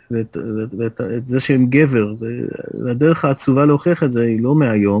 ואת זה שהם גבר, והדרך העצובה להוכיח את זה היא לא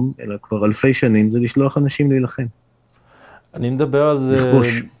מהיום, אלא כבר אלפי שנים, זה לשלוח אנשים להילחם. אני מדבר על זה,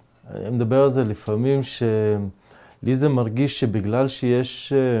 לכבוש. אני מדבר על זה לפעמים לי זה מרגיש שבגלל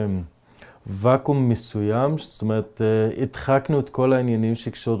שיש ואקום מסוים, זאת אומרת, הדחקנו את כל העניינים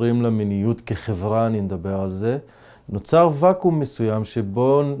שקשורים למיניות כחברה, אני מדבר על זה, נוצר ואקום מסוים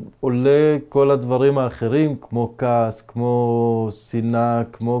שבו עולה כל הדברים האחרים, כמו כעס, כמו שנאה,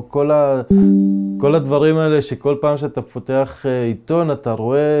 כמו כל הדברים האלה שכל פעם שאתה פותח עיתון, אתה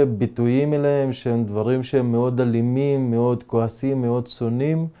רואה ביטויים אליהם שהם דברים שהם מאוד אלימים, מאוד כועסים, מאוד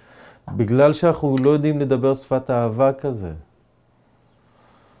שונאים, בגלל שאנחנו לא יודעים לדבר שפת האהבה כזה.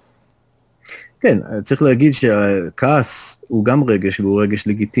 כן, צריך להגיד שהכעס הוא גם רגש, והוא רגש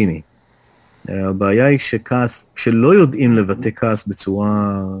לגיטימי. הבעיה היא שכעס, כשלא יודעים לבטא כעס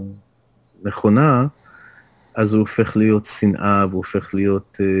בצורה נכונה, אז הוא הופך להיות שנאה, והוא הופך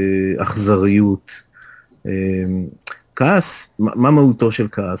להיות אכזריות. כעס, מה מהותו של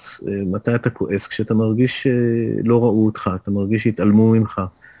כעס? מתי אתה כועס? כשאתה מרגיש שלא ראו אותך, אתה מרגיש שהתעלמו ממך,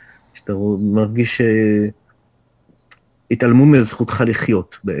 כשאתה מרגיש שהתעלמו מזכותך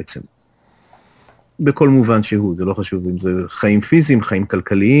לחיות בעצם. בכל מובן שהוא, זה לא חשוב אם זה חיים פיזיים, חיים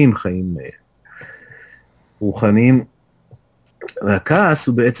כלכליים, חיים רוחניים. והכעס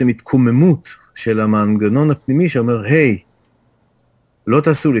הוא בעצם התקוממות של המנגנון הפנימי שאומר, היי, לא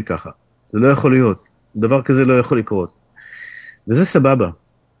תעשו לי ככה, זה לא יכול להיות, דבר כזה לא יכול לקרות. וזה סבבה,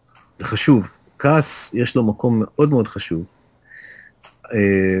 זה חשוב. כעס יש לו מקום מאוד מאוד חשוב.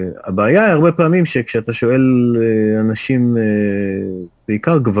 הבעיה היא הרבה פעמים שכשאתה שואל אנשים,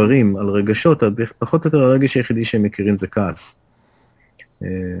 בעיקר גברים, על רגשות, פחות או יותר הרגש היחידי שהם מכירים זה כעס.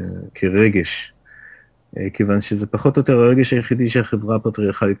 כרגש. כיוון שזה פחות או יותר הרגש היחידי שהחברה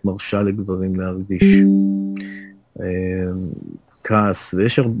הפטריארכלית מרשה לגברים להרגיש. כעס,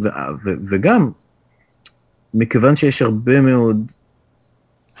 וגם מכיוון שיש הרבה מאוד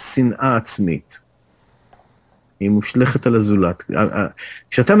שנאה עצמית, היא מושלכת על הזולת.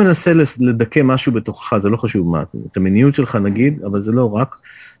 כשאתה מנסה לדכא משהו בתוכך, זה לא חשוב מה, את המיניות שלך נגיד, אבל זה לא רק.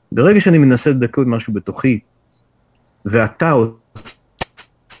 ברגע שאני מנסה לדכא משהו בתוכי, ואתה עושה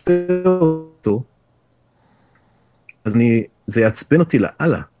אותו, אז זה יעצבן אותי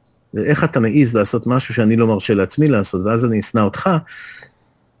לאללה. איך אתה מעיז לעשות משהו שאני לא מרשה לעצמי לעשות, ואז אני אשנא אותך,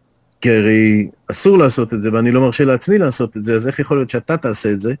 כי הרי אסור לעשות את זה, ואני לא מרשה לעצמי לעשות את זה, אז איך יכול להיות שאתה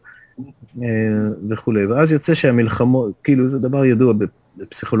תעשה את זה, וכו'. ואז יוצא שהמלחמות, כאילו זה דבר ידוע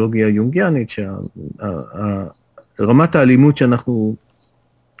בפסיכולוגיה יונגיאנית, שרמת האלימות שאנחנו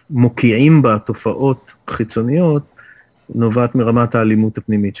מוקיעים בה תופעות חיצוניות, נובעת מרמת האלימות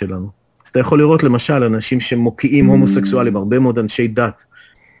הפנימית שלנו. אז אתה יכול לראות למשל אנשים שמוקיעים הומוסקסואלים, הרבה מאוד אנשי דת,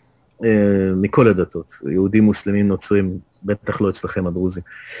 מכל הדתות, יהודים, מוסלמים, נוצרים, בטח לא אצלכם הדרוזים.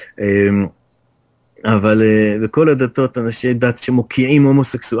 אבל בכל הדתות, אנשי דת שמוקיעים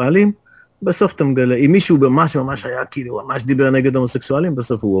הומוסקסואלים, בסוף אתה מגלה, אם מישהו ממש היה, כאילו, ממש דיבר נגד הומוסקסואלים,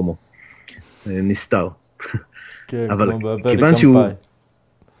 בסוף הוא הומו. נסתר. כן, אבל כמו כיוון שהוא...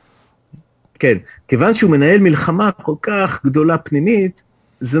 כן, כיוון שהוא מנהל מלחמה כל כך גדולה פנימית,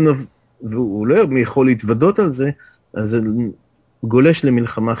 והוא לא יכול להתוודות על זה, אז זה גולש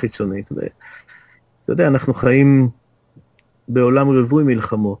למלחמה חיצונית. ואתה יודע, אנחנו חיים בעולם רווי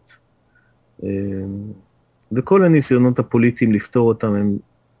מלחמות, וכל הניסיונות הפוליטיים לפתור אותם הם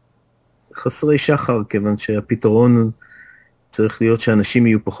חסרי שחר, כיוון שהפתרון צריך להיות שאנשים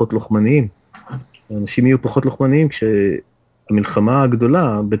יהיו פחות לוחמניים. אנשים יהיו פחות לוחמניים כשהמלחמה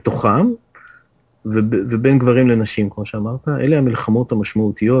הגדולה בתוכם, ובין גברים לנשים, כמו שאמרת, אלה המלחמות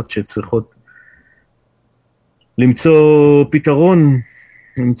המשמעותיות שצריכות למצוא פתרון,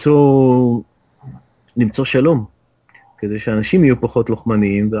 למצוא שלום, כדי שאנשים יהיו פחות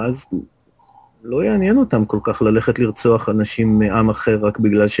לוחמניים, ואז לא יעניין אותם כל כך ללכת לרצוח אנשים מעם אחר רק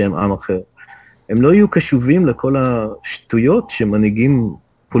בגלל שהם עם אחר. הם לא יהיו קשובים לכל השטויות שמנהיגים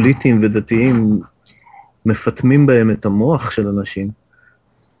פוליטיים ודתיים מפתמים בהם את המוח של אנשים,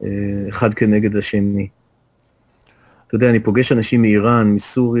 אחד כנגד השני. אתה יודע, אני פוגש אנשים מאיראן,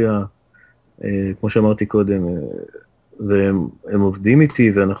 מסוריה, כמו שאמרתי קודם, והם עובדים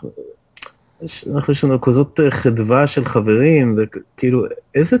איתי, יש לנו כזאת חדווה של חברים, וכאילו,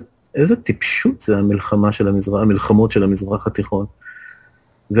 איזה טיפשות זה המלחמות של המזרח התיכון.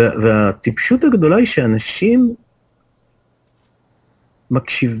 והטיפשות הגדולה היא שאנשים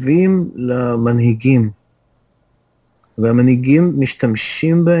מקשיבים למנהיגים, והמנהיגים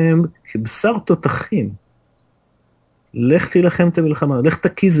משתמשים בהם כבשר תותחים. לך תילחם את המלחמה, לך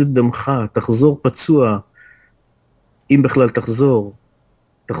תקיז את דמך, תחזור פצוע, אם בכלל תחזור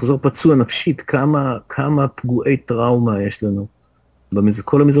פצוע נפשית, כמה פגועי טראומה יש לנו.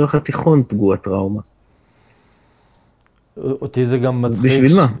 כל המזרח התיכון פגוע טראומה. אותי זה גם מצחיק.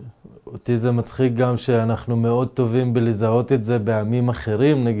 בשביל מה? אותי זה מצחיק גם שאנחנו מאוד טובים בלזהות את זה בעמים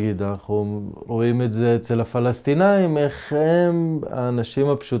אחרים, נגיד. אנחנו רואים את זה אצל הפלסטינאים, איך הם, האנשים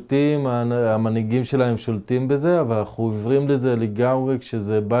הפשוטים, המנהיגים שלהם שולטים בזה, אבל אנחנו עוברים לזה לגמרי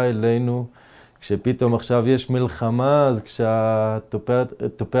כשזה בא אלינו, כשפתאום עכשיו יש מלחמה, אז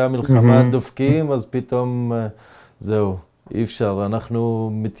כשתופי המלחמה דופקים, אז פתאום זהו, אי אפשר, אנחנו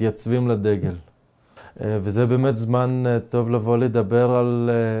מתייצבים לדגל. וזה באמת זמן טוב לבוא לדבר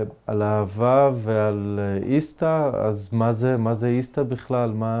על אהבה ועל איסטה. אז מה זה איסטה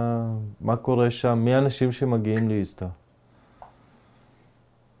בכלל? מה קורה שם? מי האנשים שמגיעים לאיסטה?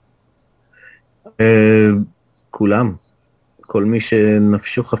 כולם. כל מי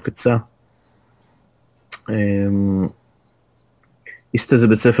שנפשו חפצה. איסטה זה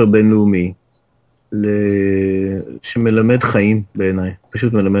בית ספר בינלאומי שמלמד חיים בעיניי.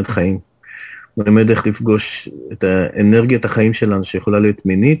 פשוט מלמד חיים. מלמד איך לפגוש את האנרגיית החיים שלנו, שיכולה להיות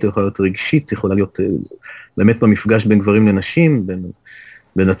מינית, יכולה להיות רגשית, יכולה להיות באמת במפגש בין גברים לנשים,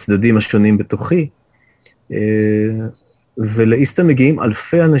 בין הצדדים השונים בתוכי. ולאיסטה מגיעים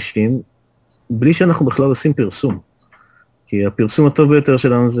אלפי אנשים, בלי שאנחנו בכלל עושים פרסום. כי הפרסום הטוב ביותר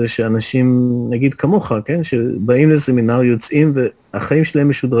שלנו זה שאנשים, נגיד כמוך, כן, שבאים לסמינר, יוצאים, והחיים שלהם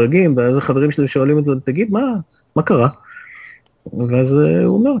משודרגים, ואז החברים שלהם שואלים את זה, תגיד, מה קרה? ואז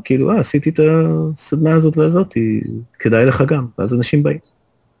הוא אומר, כאילו, עשיתי את הסדנה הזאת והזאת, כדאי לך גם, ואז אנשים באים.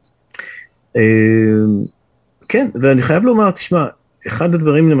 כן, ואני חייב לומר, תשמע, אחד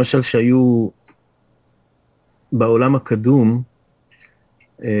הדברים למשל שהיו בעולם הקדום,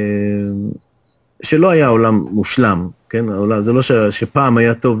 שלא היה עולם מושלם, כן, זה לא שפעם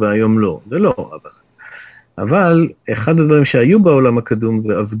היה טוב והיום לא, זה לא, אבל אחד הדברים שהיו בעולם הקדום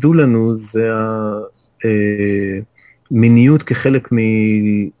ועבדו לנו, זה מיניות כחלק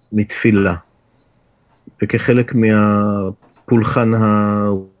מתפילה, וכחלק מהפולחן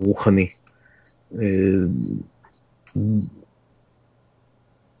הרוחני.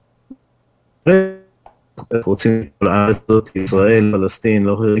 רוצים לארץ הזאת, ישראל, פלסטין,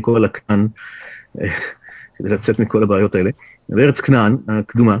 לא לקרוא לה כאן, כדי לצאת מכל הבעיות האלה. בארץ כנען,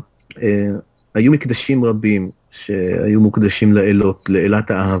 הקדומה, היו מקדשים רבים שהיו מוקדשים לאלות,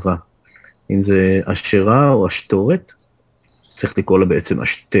 לאלת האהבה. אם זה אשרה או אשתורת, צריך לקרוא לה בעצם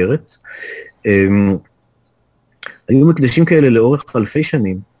אשתרת. היו מקדשים כאלה לאורך אלפי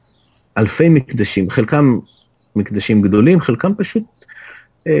שנים, אלפי מקדשים, חלקם מקדשים גדולים, חלקם פשוט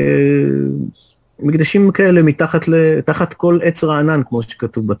מקדשים כאלה תחת כל עץ רענן, כמו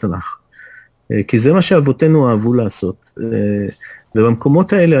שכתוב בתנ"ך. כי זה מה שאבותינו אהבו לעשות.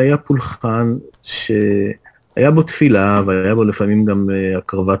 ובמקומות האלה היה פולחן שהיה בו תפילה, והיה בו לפעמים גם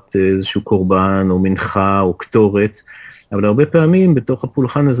הקרבת איזשהו קורבן, או מנחה, או קטורת, אבל הרבה פעמים בתוך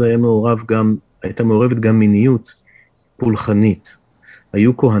הפולחן הזה הייתה מעורבת גם מיניות פולחנית.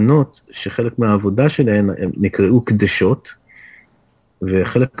 היו כהנות שחלק מהעבודה שלהן נקראו קדשות,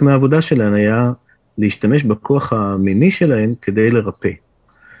 וחלק מהעבודה שלהן היה להשתמש בכוח המיני שלהן כדי לרפא.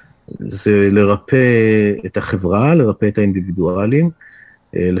 זה לרפא את החברה, לרפא את האינדיבידואלים,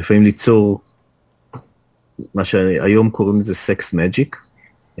 לפעמים ליצור מה שהיום קוראים לזה סקס מג'יק,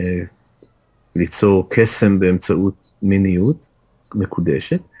 ליצור קסם באמצעות מיניות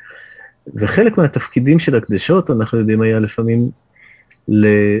מקודשת, וחלק מהתפקידים של הקדשות, אנחנו יודעים,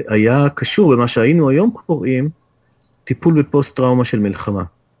 היה קשור במה שהיינו היום קוראים, טיפול בפוסט-טראומה של מלחמה.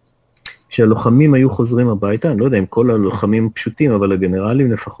 שהלוחמים היו חוזרים הביתה, אני לא יודע אם כל הלוחמים פשוטים, אבל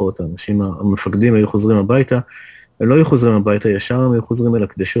הגנרלים לפחות, האנשים המפקדים היו חוזרים הביתה, הם לא היו חוזרים הביתה ישר, הם היו חוזרים אל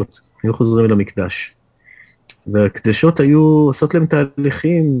הקדשות, היו חוזרים אל המקדש. והקדשות היו עושות להם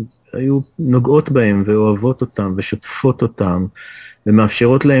תהליכים, היו נוגעות בהם ואוהבות אותם ושותפות אותם,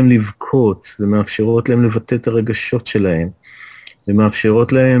 ומאפשרות להם לבכות, ומאפשרות להם לבטא את הרגשות שלהם,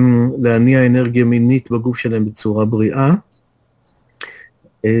 ומאפשרות להם להניע אנרגיה מינית בגוף שלהם בצורה בריאה,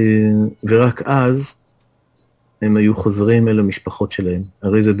 ורק אז הם היו חוזרים אל המשפחות שלהם.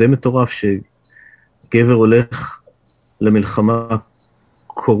 הרי זה די מטורף שגבר הולך למלחמה,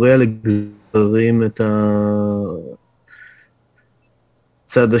 קורע לגזרים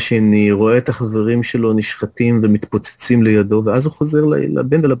הצד השני, רואה את החברים שלו נשחטים ומתפוצצים לידו, ואז הוא חוזר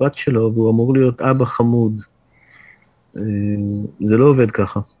לבן ולבת שלו, והוא אמור להיות אבא חמוד. זה לא עובד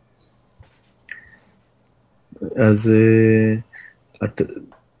ככה. אז,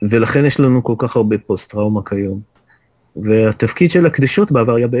 ולכן יש לנו כל כך הרבה פוסט-טראומה כיום. והתפקיד של הקדשות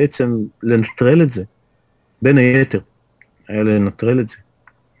בעבר היה בעצם לנטרל את זה, בין היתר, היה לנטרל את זה,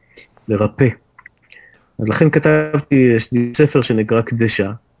 לרפא. אז לכן כתבתי, יש לי ספר שנקרא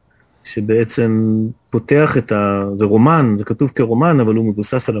קדשה, שבעצם פותח זה רומן, זה כתוב כרומן, אבל הוא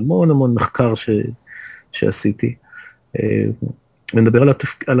מבוסס על המון מחקר שעשיתי. ונדבר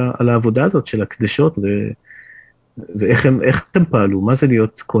על העבודה הזאת של הקדשות, ואיך הם פעלו, מה זה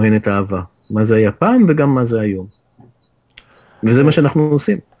להיות כהנת אהבה, מה זה היה פעם וגם מה זה היום. וזה מה שאנחנו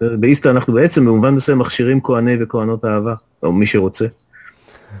עושים. באיסטר אנחנו בעצם במובן מסוים מכשירים כהני וכהנות אהבה, או מי שרוצה.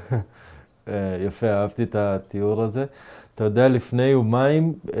 יפה, אהבתי את התיאור הזה. אתה יודע, לפני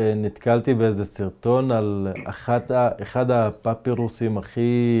יומיים נתקלתי באיזה סרטון על אחד הפפירוסים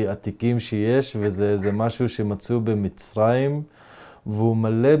הכי עתיקים שיש, וזה משהו שמצאו במצרים, והוא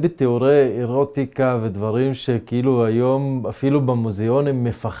מלא בתיאורי אירוטיקה ודברים שכאילו היום, אפילו במוזיאון, הם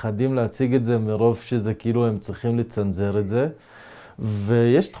מפחדים להציג את זה מרוב שזה כאילו הם צריכים לצנזר את זה.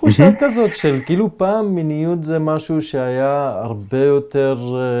 ויש תחושה כזאת של כאילו פעם מיניות זה משהו שהיה הרבה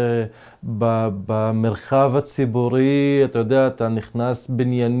יותר במרחב הציבורי, אתה יודע, אתה נכנס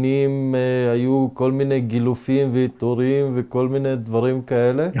בניינים, היו כל מיני גילופים ואיתורים וכל מיני דברים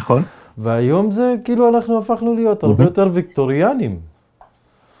כאלה. נכון. והיום זה כאילו אנחנו הפכנו להיות הרבה יותר ויקטוריאנים.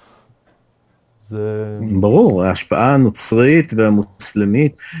 ברור, ההשפעה הנוצרית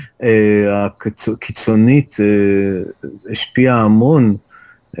והמוסלמית הקיצונית השפיעה המון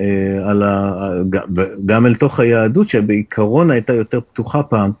גם אל תוך היהדות, שבעיקרון הייתה יותר פתוחה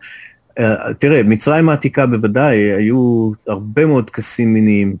פעם. תראה, מצרים העתיקה בוודאי היו הרבה מאוד טקסים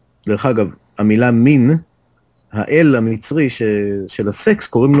מיניים. דרך אגב, המילה מין, האל המצרי של הסקס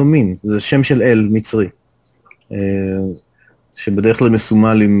קוראים לו מין, זה שם של אל מצרי. שבדרך כלל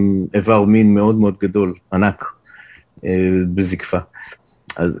מסומל עם איבר מין מאוד מאוד גדול, ענק, בזקפה.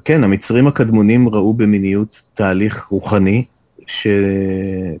 אז כן, המצרים הקדמונים ראו במיניות תהליך רוחני,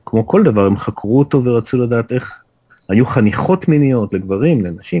 שכמו כל דבר, הם חקרו אותו ורצו לדעת איך, היו חניכות מיניות לגברים,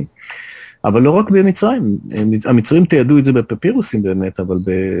 לנשים, אבל לא רק במצרים, המצרים תיעדו את זה בפפירוסים באמת, אבל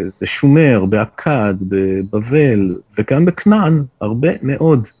בשומר, באכד, בבבל, וגם בכנען, הרבה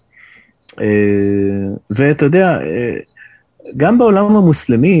מאוד. ואתה יודע, גם בעולם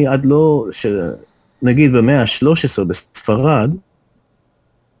המוסלמי, עד לא, נגיד במאה ה-13 בספרד,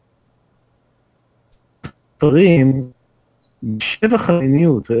 ספרים, שבח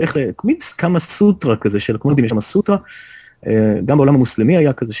המיניות, כמה סוטרה כזה, כמו יודעים, יש שם סוטרה, גם בעולם המוסלמי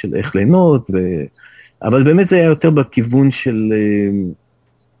היה כזה של איך ליהנות, אבל באמת זה היה יותר בכיוון של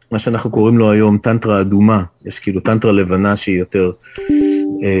מה שאנחנו קוראים לו היום טנטרה אדומה, יש כאילו טנטרה לבנה שהיא יותר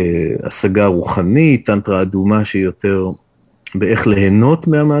השגה רוחנית, טנטרה אדומה שהיא יותר באיך ליהנות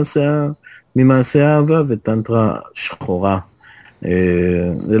ממעשה האהבה, וטנטרה שחורה.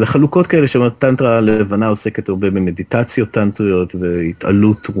 אלה חלוקות כאלה שאומרת, טנטרה לבנה עוסקת הרבה במדיטציות טנטריות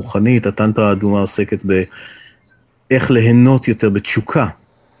והתעלות רוחנית, הטנטרה האדומה עוסקת באיך ליהנות יותר בתשוקה,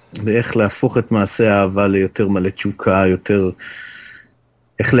 ואיך להפוך את מעשה האהבה ליותר מלא תשוקה,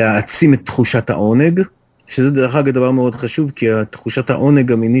 איך להעצים את תחושת העונג, שזה דרך אגב דבר מאוד חשוב, כי תחושת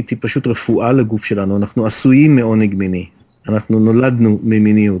העונג המינית היא פשוט רפואה לגוף שלנו, אנחנו עשויים מעונג מיני. אנחנו נולדנו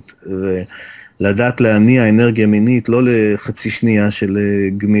ממיניות, ולדעת להניע אנרגיה מינית, לא לחצי שנייה של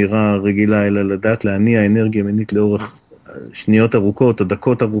גמירה רגילה, אלא לדעת להניע אנרגיה מינית לאורך שניות ארוכות, או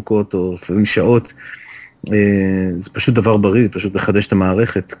דקות ארוכות, או לפעמים שעות, זה פשוט דבר בריא, פשוט לחדש את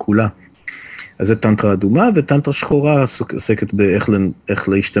המערכת כולה. אז זה טנטרה אדומה, וטנטרה שחורה עוסקת באיך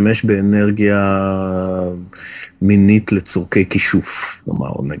להשתמש באנרגיה מינית לצורכי כישוף,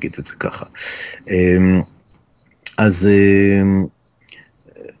 נגיד את זה ככה. אז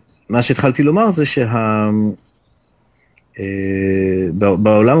מה שהתחלתי לומר זה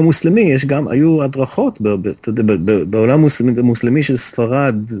בעולם המוסלמי יש גם, היו הדרכות, בעולם המוסלמי של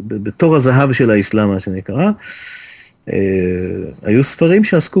ספרד, בתור הזהב של האסלאם, מה שנקרא, היו ספרים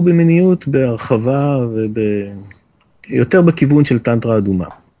שעסקו במיניות בהרחבה יותר בכיוון של טנטרה אדומה,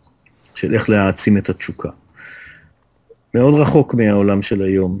 של איך להעצים את התשוקה. מאוד רחוק מהעולם של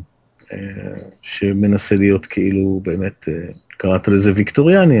היום. שמנסה להיות כאילו באמת, קראת לזה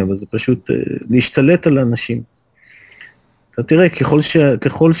ויקטוריאני, אבל זה פשוט להשתלט על אנשים. אתה תראה,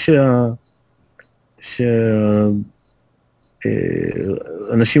 ככל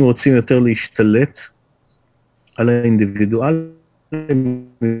שאנשים רוצים יותר להשתלט על האינדיבידואל,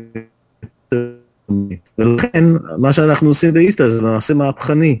 ולכן, מה שאנחנו עושים באיסטר זה מעשה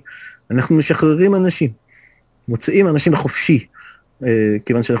מהפכני. אנחנו משחררים אנשים, מוציאים אנשים לחופשי,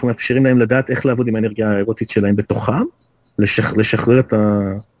 כיוון שאנחנו מאפשרים להם לדעת איך לעבוד עם האנרגיה האירוטית שלהם בתוכם, לשחרר את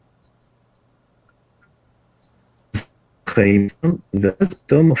החיים, ואז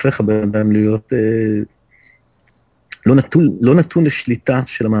פתאום הופך הבן אדם להיות לא נתון לשליטה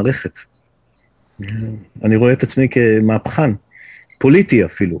של המערכת. אני רואה את עצמי כמהפכן, פוליטי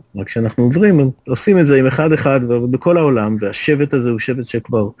אפילו, רק שאנחנו עושים את זה עם אחד בכל העולם, והשבט הזה הוא שבט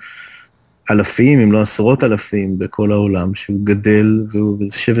שכבר אלפים, אם לא עשרות אלפים בכל העולם, שהוא גדל, והוא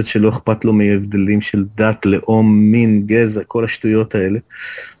שבט שלא אכפת לו מהבדלים של דת, לאום, מין, גזע, כל השטויות האלה,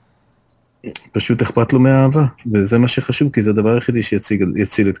 פשוט אכפת לו מהאהבה, וזה מה שחשוב, כי זה הדבר היחידי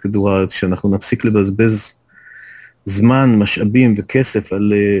שיציל את כדור הארץ, שאנחנו נפסיק לבזבז זמן, משאבים וכסף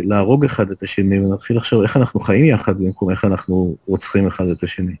על להרוג אחד את השני, ונתחיל לחשוב איך אנחנו חיים יחד, במקום איך אנחנו רוצחים אחד את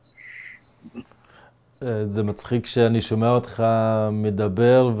השני. זה מצחיק שאני שומע אותך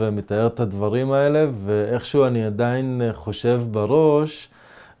מדבר ומתאר את הדברים האלה, ואיכשהו אני עדיין חושב בראש,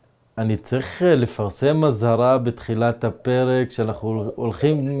 אני צריך לפרסם אזהרה בתחילת הפרק, שאנחנו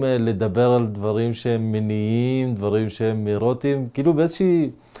הולכים לדבר על דברים שהם מיניים, דברים שהם אירוטיים, כאילו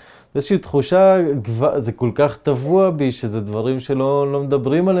באיזושהי תחושה, זה כל כך טבוע בי, שזה דברים שלא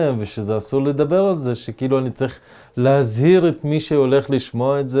מדברים עליהם, ושזה אסור לדבר על זה, שכאילו אני צריך להזהיר את מי שהולך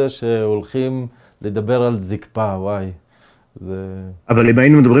לשמוע את זה, שהולכים לדבר על זקפה, וואי. אבל אם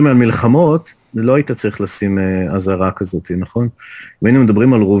היינו מדברים על מלחמות, לא היית צריך לשים אזהרה כזאת, נכון? אם היינו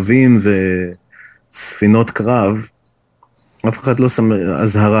מדברים על רובים וספינות קרב, אף אחד לא שם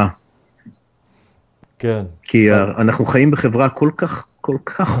אזהרה. כן. כי אנחנו חיים בחברה כל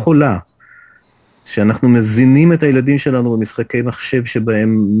כך חולה, שאנחנו מזינים את הילדים שלנו במשחקי מחשב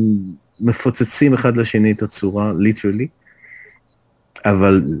שבהם מפוצצים אחד לשני את הצורה, literally,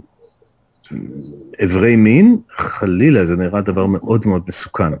 אבל עברי מין, חלילה, זה נראה דבר מאוד מאוד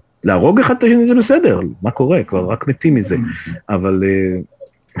מסוכן. להרוג אחד את השני זה בסדר, מה קורה? כבר רק מתים מזה.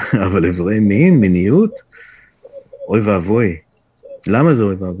 אבל עברי מין, מיניות, אוי ואבוי. למה זה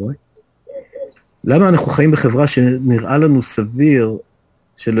אוי ואבוי? למה אנחנו חיים בחברה שנראה לנו סביר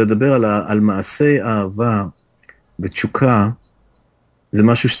של לדבר על מעשי אהבה ותשוקה, זה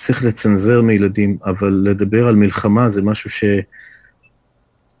משהו שצריך לצנזר מילדים, אבל לדבר על מלחמה זה משהו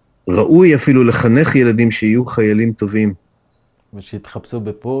שראוי אפילו לחנך ילדים שיהיו חיילים טובים. ושיתחפשו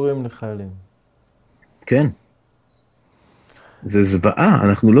בפורים לחיילים. כן. זה זוועה,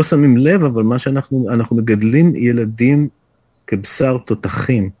 אנחנו לא שמים לב, אבל מה אנחנו מגדלים ילדים כבשר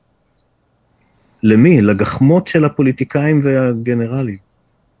תותחים. למי? לגחמות של הפוליטיקאים והגנרלים.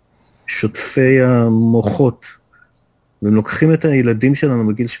 שוטפי המוחות. והם לוקחים את הילדים שלנו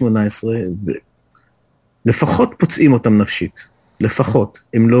בגיל 18, לפחות פוצעים אותם נפשית. לפחות.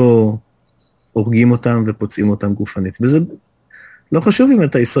 הם לא הורגים אותם ופוצעים אותם גופנית. וזה לא חשוב אם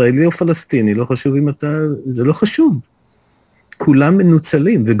אתה ישראלי או פלסטיני, לא חשוב אם זה לא חשוב. כולם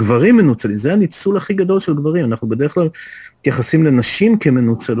מנוצלים, וגברים מנוצלים. זה הניצול הכי גדול של גברים. אנחנו בדרך כלל מתייחסים לנשים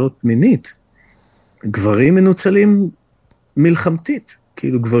כמנוצלות מינית. גברים מנוצלים מלחמתית.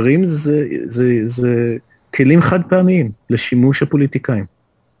 כאילו גברים זה כלים חד פעמיים לשימוש הפוליטיקאים.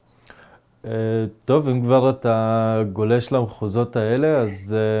 טוב, אם כבר אתה גולש למחוזות האלה,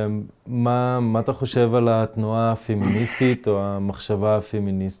 אז מה אתה חושב על התנועה הפמיניסטית או המחשבה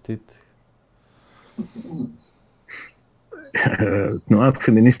הפמיניסטית? התנועה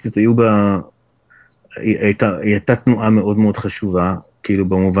הפמיניסטית היא הייתה תנועה מאוד מאוד חשובה, כאילו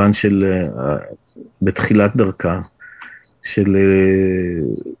במובן של, בתחילת דרכה, של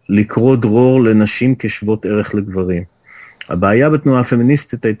לקרוא דרור לנשים כשוות ערך לגברים. הבעיה בתנועה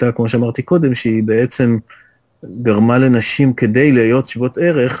הפמיניסטית הייתה, כמו שאמרתי קודם, שהיא בעצם גרמה לנשים כדי להיות שוות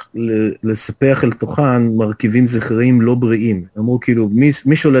ערך, לספח אל תוכן מרכיבים זכריים לא בריאים. אמרו כאילו,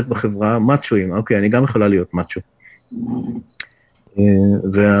 מי שולט בחברה? מאצ'ואים. אוקיי, אני גם יכולה להיות מאצ'ו.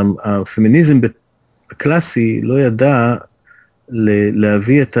 והפמיניזם הקלאסי לא ידע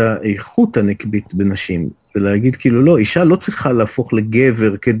להביא את האיכות הנקבית בנשים, ולהגיד כאילו לא, אישה לא צריכה להפוך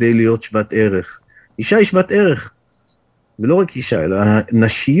לגבר כדי להיות שוות ערך. אישה היא שוות ערך. ולא רק אישה, אלא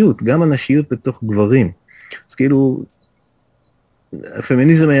הנשיות, גם הנשיות בתוך גברים. אז כאילו,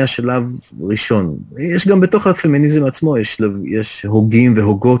 הפמיניזם היה שלב ראשון. יש גם בתוך הפמיניזם עצמו, יש הוגים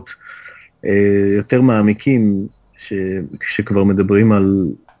והוגות יותר מעמיקים, שכבר מדברים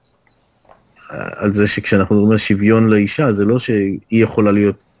על זה שכשאנחנו מדברים על שוויון לאישה, זה לא שהיא יכולה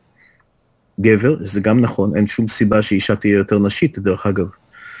להיות גבר, זה גם נכון, אין שום סיבה שאישה תהיה יותר נשית, דרך אגב.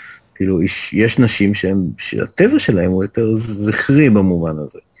 כאילו, יש נשים שהטבע שלהם הוא יותר זכרי במובן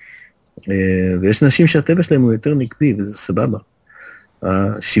הזה. ויש נשים שהטבע שלהם הוא יותר נקבי, וזה סבבה.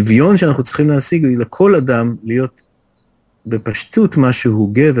 השוויון שאנחנו צריכים להשיג היא לכל אדם להיות בפשטות משהו,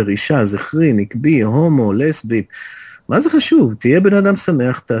 גבר, אישה, זכרי, נקבי, הומו, לסבית. מה זה חשוב? תהיה בן אדם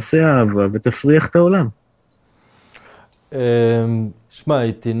שמח, תעשה אהבה ותפריח את העולם. שמע,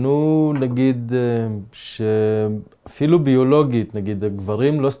 התינו נגיד שאפילו ביולוגית, נגיד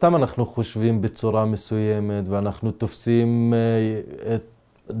הגברים, לא סתם אנחנו חושבים בצורה מסוימת, ואנחנו תופסים את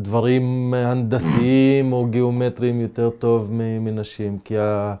דברים הנדסיים או גיאומטריים יותר טוב מנשים, כי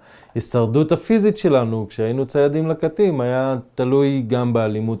ההישרדות הפיזית שלנו, כשהיינו ציידים לקטים, היה תלוי גם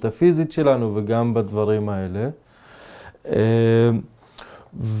באלימות הפיזית שלנו וגם בדברים האלה.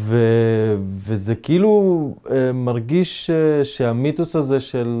 וזה כאילו מרגיש שהמיתוס הזה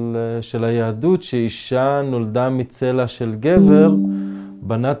של היהדות, שאישה נולדה מצלע של גבר,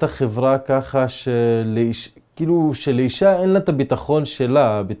 בנה את החברה ככה כאילו שלאישה אין לה את הביטחון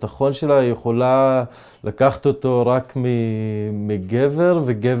שלה, הביטחון שלה יכולה לקחת אותו רק מגבר,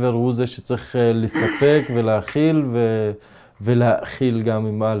 וגבר הוא זה שצריך לספק ולהכיל ולהאכיל גם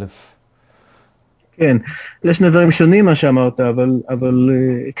עם א'. כן, יש שני דברים שונים מה שאמרת, אבל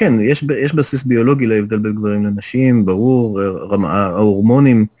כן, יש בסיס ביולוגי להבדל בין גברים לנשים, ברור,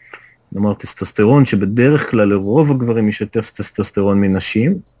 ההורמונים, נאמר טסטוסטרון, שבדרך כלל לרוב הגברים יש יותר טסטוסטרון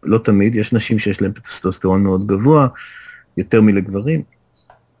מנשים, לא תמיד, יש נשים שיש להם טסטוסטרון מאוד גבוה, יותר מלגברים.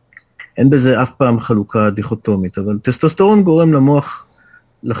 אין בזה אף פעם חלוקה דיכוטומית, אבל טסטוסטרון גורם למוח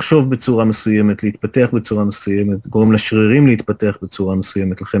לחשוב בצורה מסוימת, להתפתח בצורה מסוימת, גורם לשרירים להתפתח בצורה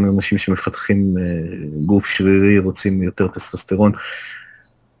מסוימת, לכן אנשים שמפתחים גוף שרירי רוצים יותר טסטוסטרון.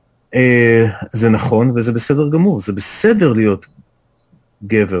 זה נכון וזה בסדר גמור, זה בסדר להיות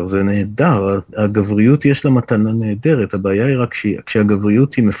גבר, זה נהדר, הגבריות יש לה מתנה נהדרת, הבעיה היא רק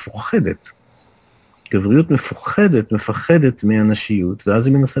כשהגבריות היא מפוחדת. גבריות מפחדת מהנשיות, ואז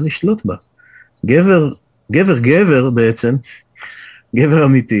היא מנסה לשלוט בה. גבר בעצם, גבר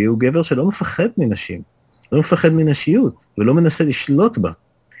אמיתי הוא גבר שלא מפחד מנשים, לא מפחד מנשיות, ולא מנסה לשלוט בה,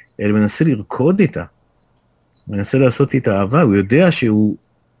 אלא מנסה לרקוד איתה, מנסה לעשות איתה אהבה, הוא יודע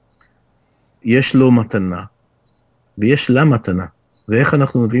יש לו מתנה, ויש לה מתנה, ואיך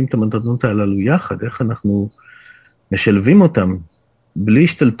אנחנו מביאים את המתנות הללו יחד, איך אנחנו משלבים אותם, בלי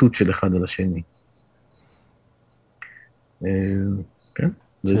השתלטות של אחד על השני. כן,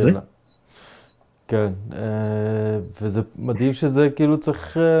 וזה. כן, וזה מדהים שזה כאילו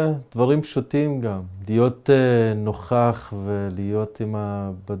צריך דברים פשוטים גם, להיות נוכח ולהיות עם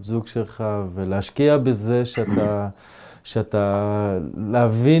הבת זוג שלך ולהשקיע בזה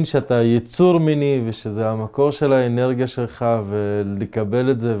להבין שאתה יצור מיני ושזה המקור של האנרגיה שלך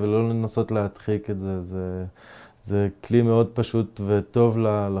ולקבל את זה ולא לנסות להדחיק את זה, זה כלי מאוד פשוט וטוב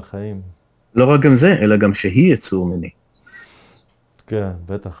לחיים. לא רק גם זה, אלא גם שהיא יצור מיני. כן,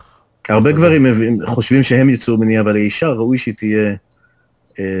 בטח. הרבה גברים חושבים שהם יצור מיני, אבל האישה ראוי שהיא תהיה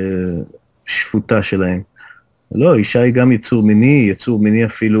שפוטה שלהם. לא, אישה היא גם יצור מיני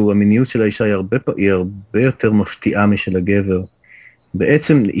אפילו, המיניות של האישה היא הרבה יותר מפתיעה משל הגבר.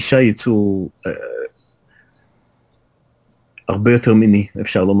 בעצם אישה היא יצור הרבה יותר מיני,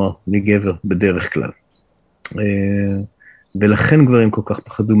 אפשר לומר, מגבר בדרך כלל. ולכן גברים כל כך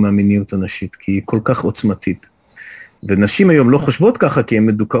פחדו מהמיניות הנשית, כי היא כל כך עוצמתית. ונשים היום לא חושבות ככה כי הן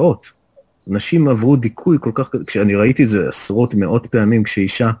מדוכאות. נשים עברו דיכוי כל כך, כשאני ראיתי את זה עשרות, מאות פעמים,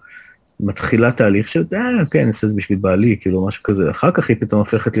 כשאישה מתחילה תהליך של, כן, נעשה זה בשביל בעלי, כאילו משהו כזה. אחר כך היא פתאום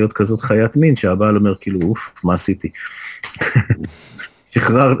הופכת להיות כזאת חיית מין, שהבעל אומר כאילו, אוף, מה עשיתי?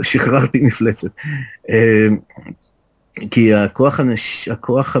 שחררתי מפלצת. כי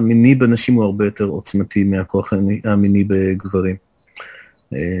הכוח המיני בנשים הוא הרבה יותר עוצמתי מהכוח המיני בגברים.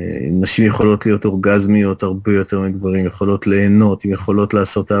 נשים יכולות להיות אורגזמיות הרבה יותר מגברים, יכולות ליהנות, יכולות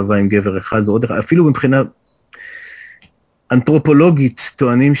לעשות אהבה עם גבר אחד ועוד אחד, אפילו מבחינה אנתרופולוגית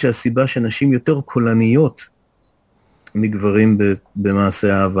טוענים שהסיבה שנשים יותר קולניות מגברים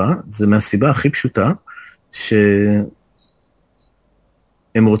במעשה אהבה, זה מהסיבה הכי פשוטה, שהן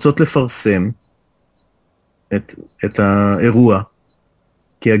רוצות לפרסם את האירוע,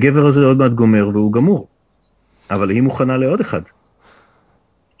 כי הגבר הזה עוד מעט גומר והוא גמור, אבל היא מוכנה לעוד אחד.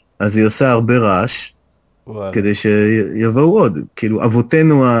 אז היא עושה הרבה רעש, כדי שיבואו עוד. כאילו,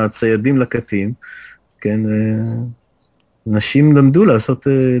 אבותינו הציידים לקטים, כן, נשים למדו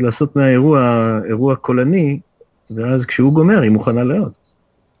לעשות מהאירוע אירוע קולני, ואז כשהוא גומר, היא מוכנה לעוד.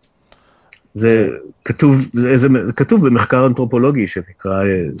 זה כתוב במחקר אנתרופולוגי, שנקרא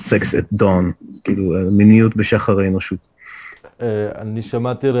Sex at Dawn, כאילו, מיניות בשחר האנושות. אני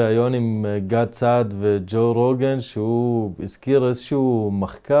שמעתי ראיון עם גד צעד וג'ו רוגן, שהוא הזכיר איזשהו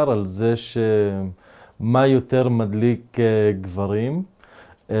מחקר על זה שמה יותר מדליק גברים,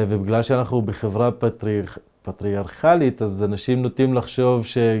 ובגלל שאנחנו בחברה פטריארכלית, אז אנשים נוטים לחשוב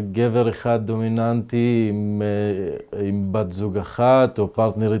שגבר אחד דומיננטי עם בת זוג אחת או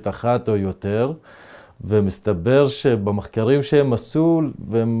פרטנרית אחת או יותר, ומסתבר שבמחקרים שהם עשו,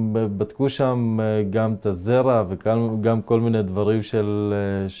 והם בדקו שם גם את הזרע וגם כל מיני דברים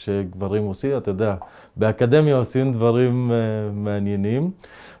שגברים עושים, אתה יודע, באקדמיה עושים דברים מעניינים,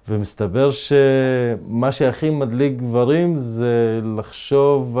 ומסתבר שמה שהכי מדליק גברים זה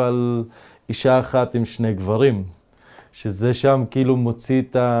לחשוב על אישה אחת עם שני גברים, שזה שם כאילו מוציא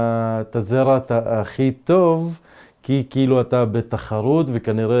את הזרע הכי טוב, כי כאילו אתה בתחרות,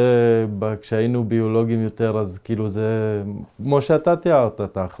 וכנראה כשהיינו ביולוגים יותר, אז כאילו זה, כמו שאתה תיארת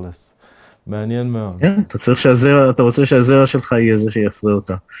תכלס. מעניין מאוד. כן, אתה רוצה שהזרע שלך יהיה זה שיפרה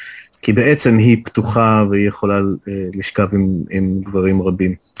אותה. כי בעצם היא פתוחה והיא יכולה לשכב עם גברים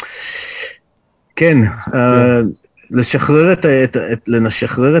רבים. כן, לשחרר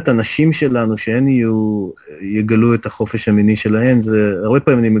את הנשים שלנו, שהן יגלו את החופש המיני שלהן, זה הרבה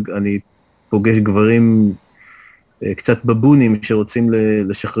פעמים אני פוגש גברים קצת בבונים שרוצים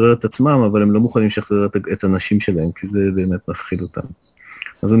לשחרר את עצמם, אבל הם לא מוכנים לשחרר את הנשים שלהם, כי זה באמת מפחיד אותם.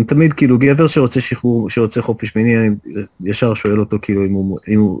 אז אני תמיד, כאילו, גבר שרוצה חופש מיני, אני ישר שואל אותו, כאילו,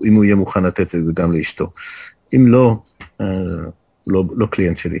 אם הוא יהיה מוכן לתת את זה גם לאשתו. אם לא, לא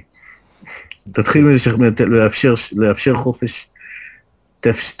קליינט שלי. תתחיל לאפשר חופש,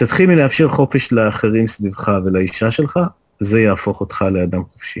 תתחיל מלאפשר חופש לאחרים סביבך ולאישה שלך, זה יהפוך אותך לאדם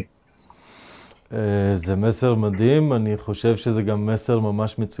חופשי. זה מסר מדהים, אני חושב שזה גם מסר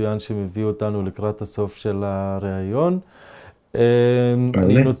ממש מצוין שמביא אותנו לקראת הסוף של הראיון.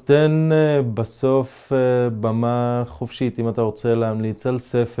 אני נותן בסוף במה חופשית, אם אתה רוצה להמליץ על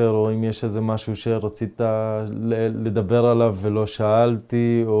ספר, או אם יש איזה משהו שרצית לדבר עליו ולא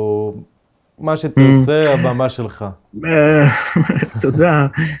שאלתי, או מה שתרצה, הבמה שלך. תודה.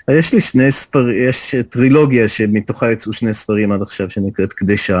 יש לי שני ספרים, יש טרילוגיה שמתוכה יצאו שני ספרים עד עכשיו שנקראת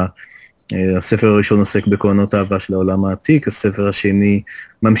קדשה. הספר הראשון עוסק בקורבנות אהבה של העולם העתיק, הספר השני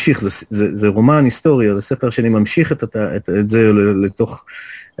ממשיך, זה רומן היסטורי, הספר השני ממשיך את זה לתוך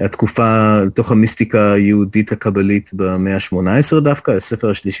התקופה, לתוך המיסטיקה היהודית הקבלית במאה ה-18 דווקא, הספר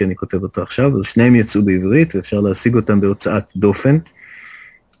השלישי אני כותב אותו עכשיו, שניהם יצאו בעברית ואפשר להשיג אותם בהוצאת דופן.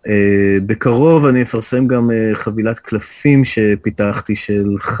 בקרוב אני אפרסם גם חבילת קלפים שפיתחתי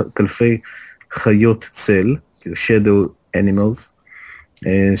של קלפי חיות צל, כאילו shadow animals,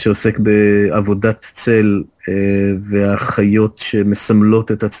 שעוסק בעבודת צל והחיות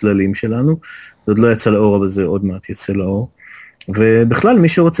שמסמלות את הצללים שלנו. זה עוד לא יצא לאור, אבל זה עוד מעט יצא לאור. ובכלל, מי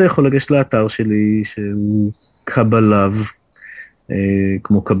שרוצה יכול לגשת לאתר שלי, שהוא קבלב,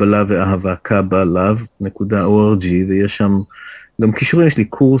 כמו קבלה ואהבה, קבלב.org, ויש שם גם קישורים, יש לי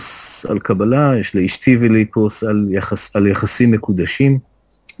קורס על קבלה, יש לאשתי ולי קורס על יחסים מקודשים,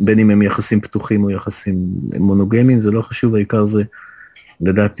 בין אם הם יחסים פתוחים או יחסים מונוגמיים, זה לא חשוב, העיקר זה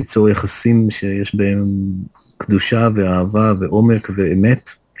לדעת ליצור יחסים שיש בהם קדושה ואהבה ועומק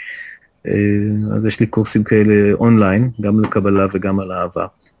ואמת. אז יש לי קורסים כאלה אונליין, גם לקבלה וגם על אהבה.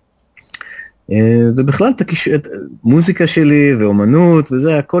 ובכלל, מוזיקה שלי ואומנות,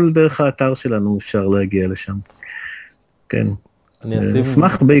 וזה הכל דרך האתר שלנו, אפשר להגיע לשם. כן. אני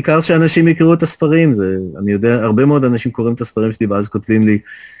אשמח בעיקר שאנשים יקראו את הספרים, אני יודע, הרבה מאוד אנשים קוראים את הספרים שלי, ואז כותבים לי,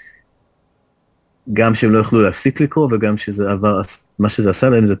 גם שהם לא יכלו להפסיק לקרוא, וגם שזה עבר, מה שזה עשה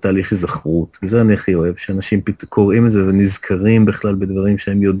להם זה תהליך היזכרות, וזה אני הכי אוהב, שאנשים קוראים את זה ונזכרים בכלל בדברים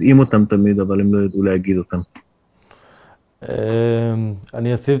שהם יודעים אותם תמיד, אבל הם לא ידעו להגיד אותם.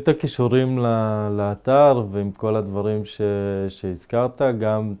 אני אשים את הכישורים לאתר, ועם כל הדברים שהזכרת,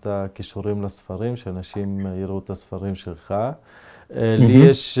 גם את הכישורים לספרים, שאנשים יראו את הספרים שלך. לי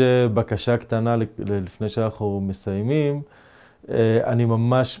יש בקשה קטנה לפני שאנחנו מסיימים, אני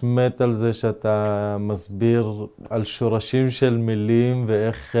ממש מת על זה שאתה מסביר על שורשים של מילים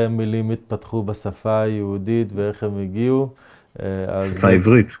ואיך מילים התפתחו בשפה היהודית ואיך הם הגיעו. בשפה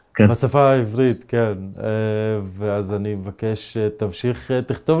העברית, כן. בשפה העברית, כן. ואז אני מבקש תמשיך,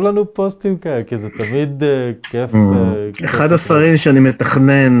 תכתוב לנו פוסטים כאלה, כי זה תמיד כיף. אחד הספרים שאני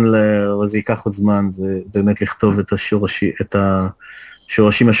מתכנן, וזה ייקח עוד זמן, זה באמת לכתוב את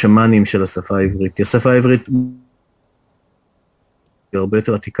השורשים השמאניים של השפה העברית. כי השפה העברית היא הרבה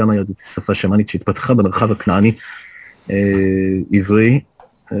יותר עתיקה מהיהדות, היא שפה שמאנית שהתפתחה במרחב הכנעני עברי,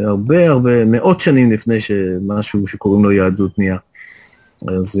 הרבה, מאות שנים לפני שמשהו שקוראים לו יהדות נהיה.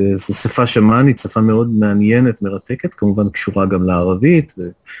 אז זו שפה שמאנית, שפה מאוד מעניינת, מרתקת, כמובן קשורה גם לערבית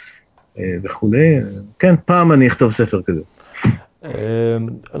וכולי. כן, פעם אני אכתוב ספר כזה.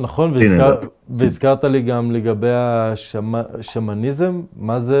 נכון, והזכרת לי גם לגבי השמניזם,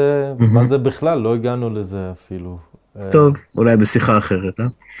 מה זה בכלל? לא הגענו לזה אפילו. טוב, אולי בשיחה אחרת,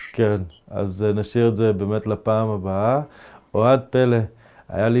 כן, אז נשאיר את זה באמת לפעם הבאה. אוהד פלא,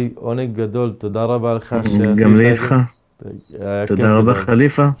 היה לי עונג גדול, תודה רבה לך שעשית את זה. גם לי איתך. תודה רבה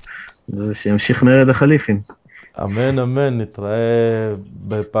חליפה, ושימשיך מרד החליפים. אמן, אמן, נתראה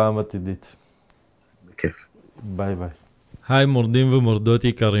בפעם עתידית. בכיף. ביי ביי. היי מורדים ומורדות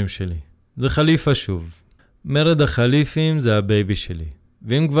יקרים שלי, זה חליפה שוב. מרד החליפים זה הבייבי שלי,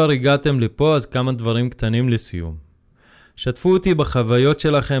 ואם כבר הגעתם לפה אז כמה דברים קטנים לסיום. שתפו אותי בחוויות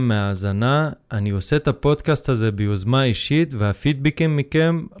שלכם מהאזנה, אני עושה את הפודקאסט הזה ביוזמה אישית והפידבקים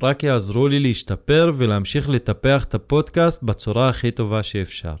מכם רק יעזרו לי להשתפר ולהמשיך לטפח את הפודקאסט בצורה הכי טובה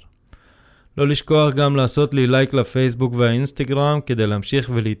שאפשר. לא לשכוח גם לעשות לי לייק לפייסבוק והאינסטגרם כדי להמשיך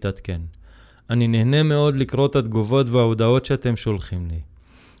ולהתעדכן. אני נהנה מאוד לקרוא את התגובות וההודעות שאתם שולחים לי.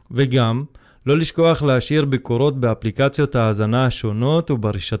 וגם, לא לשכוח להשאיר ביקורות באפליקציות ההאזנה השונות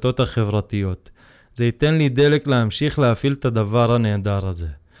וברשתות החברתיות. זה ייתן לי דלק להמשיך להפעיל את הדבר הנהדר הזה.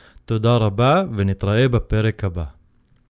 תודה רבה ונתראה בפרק הבא.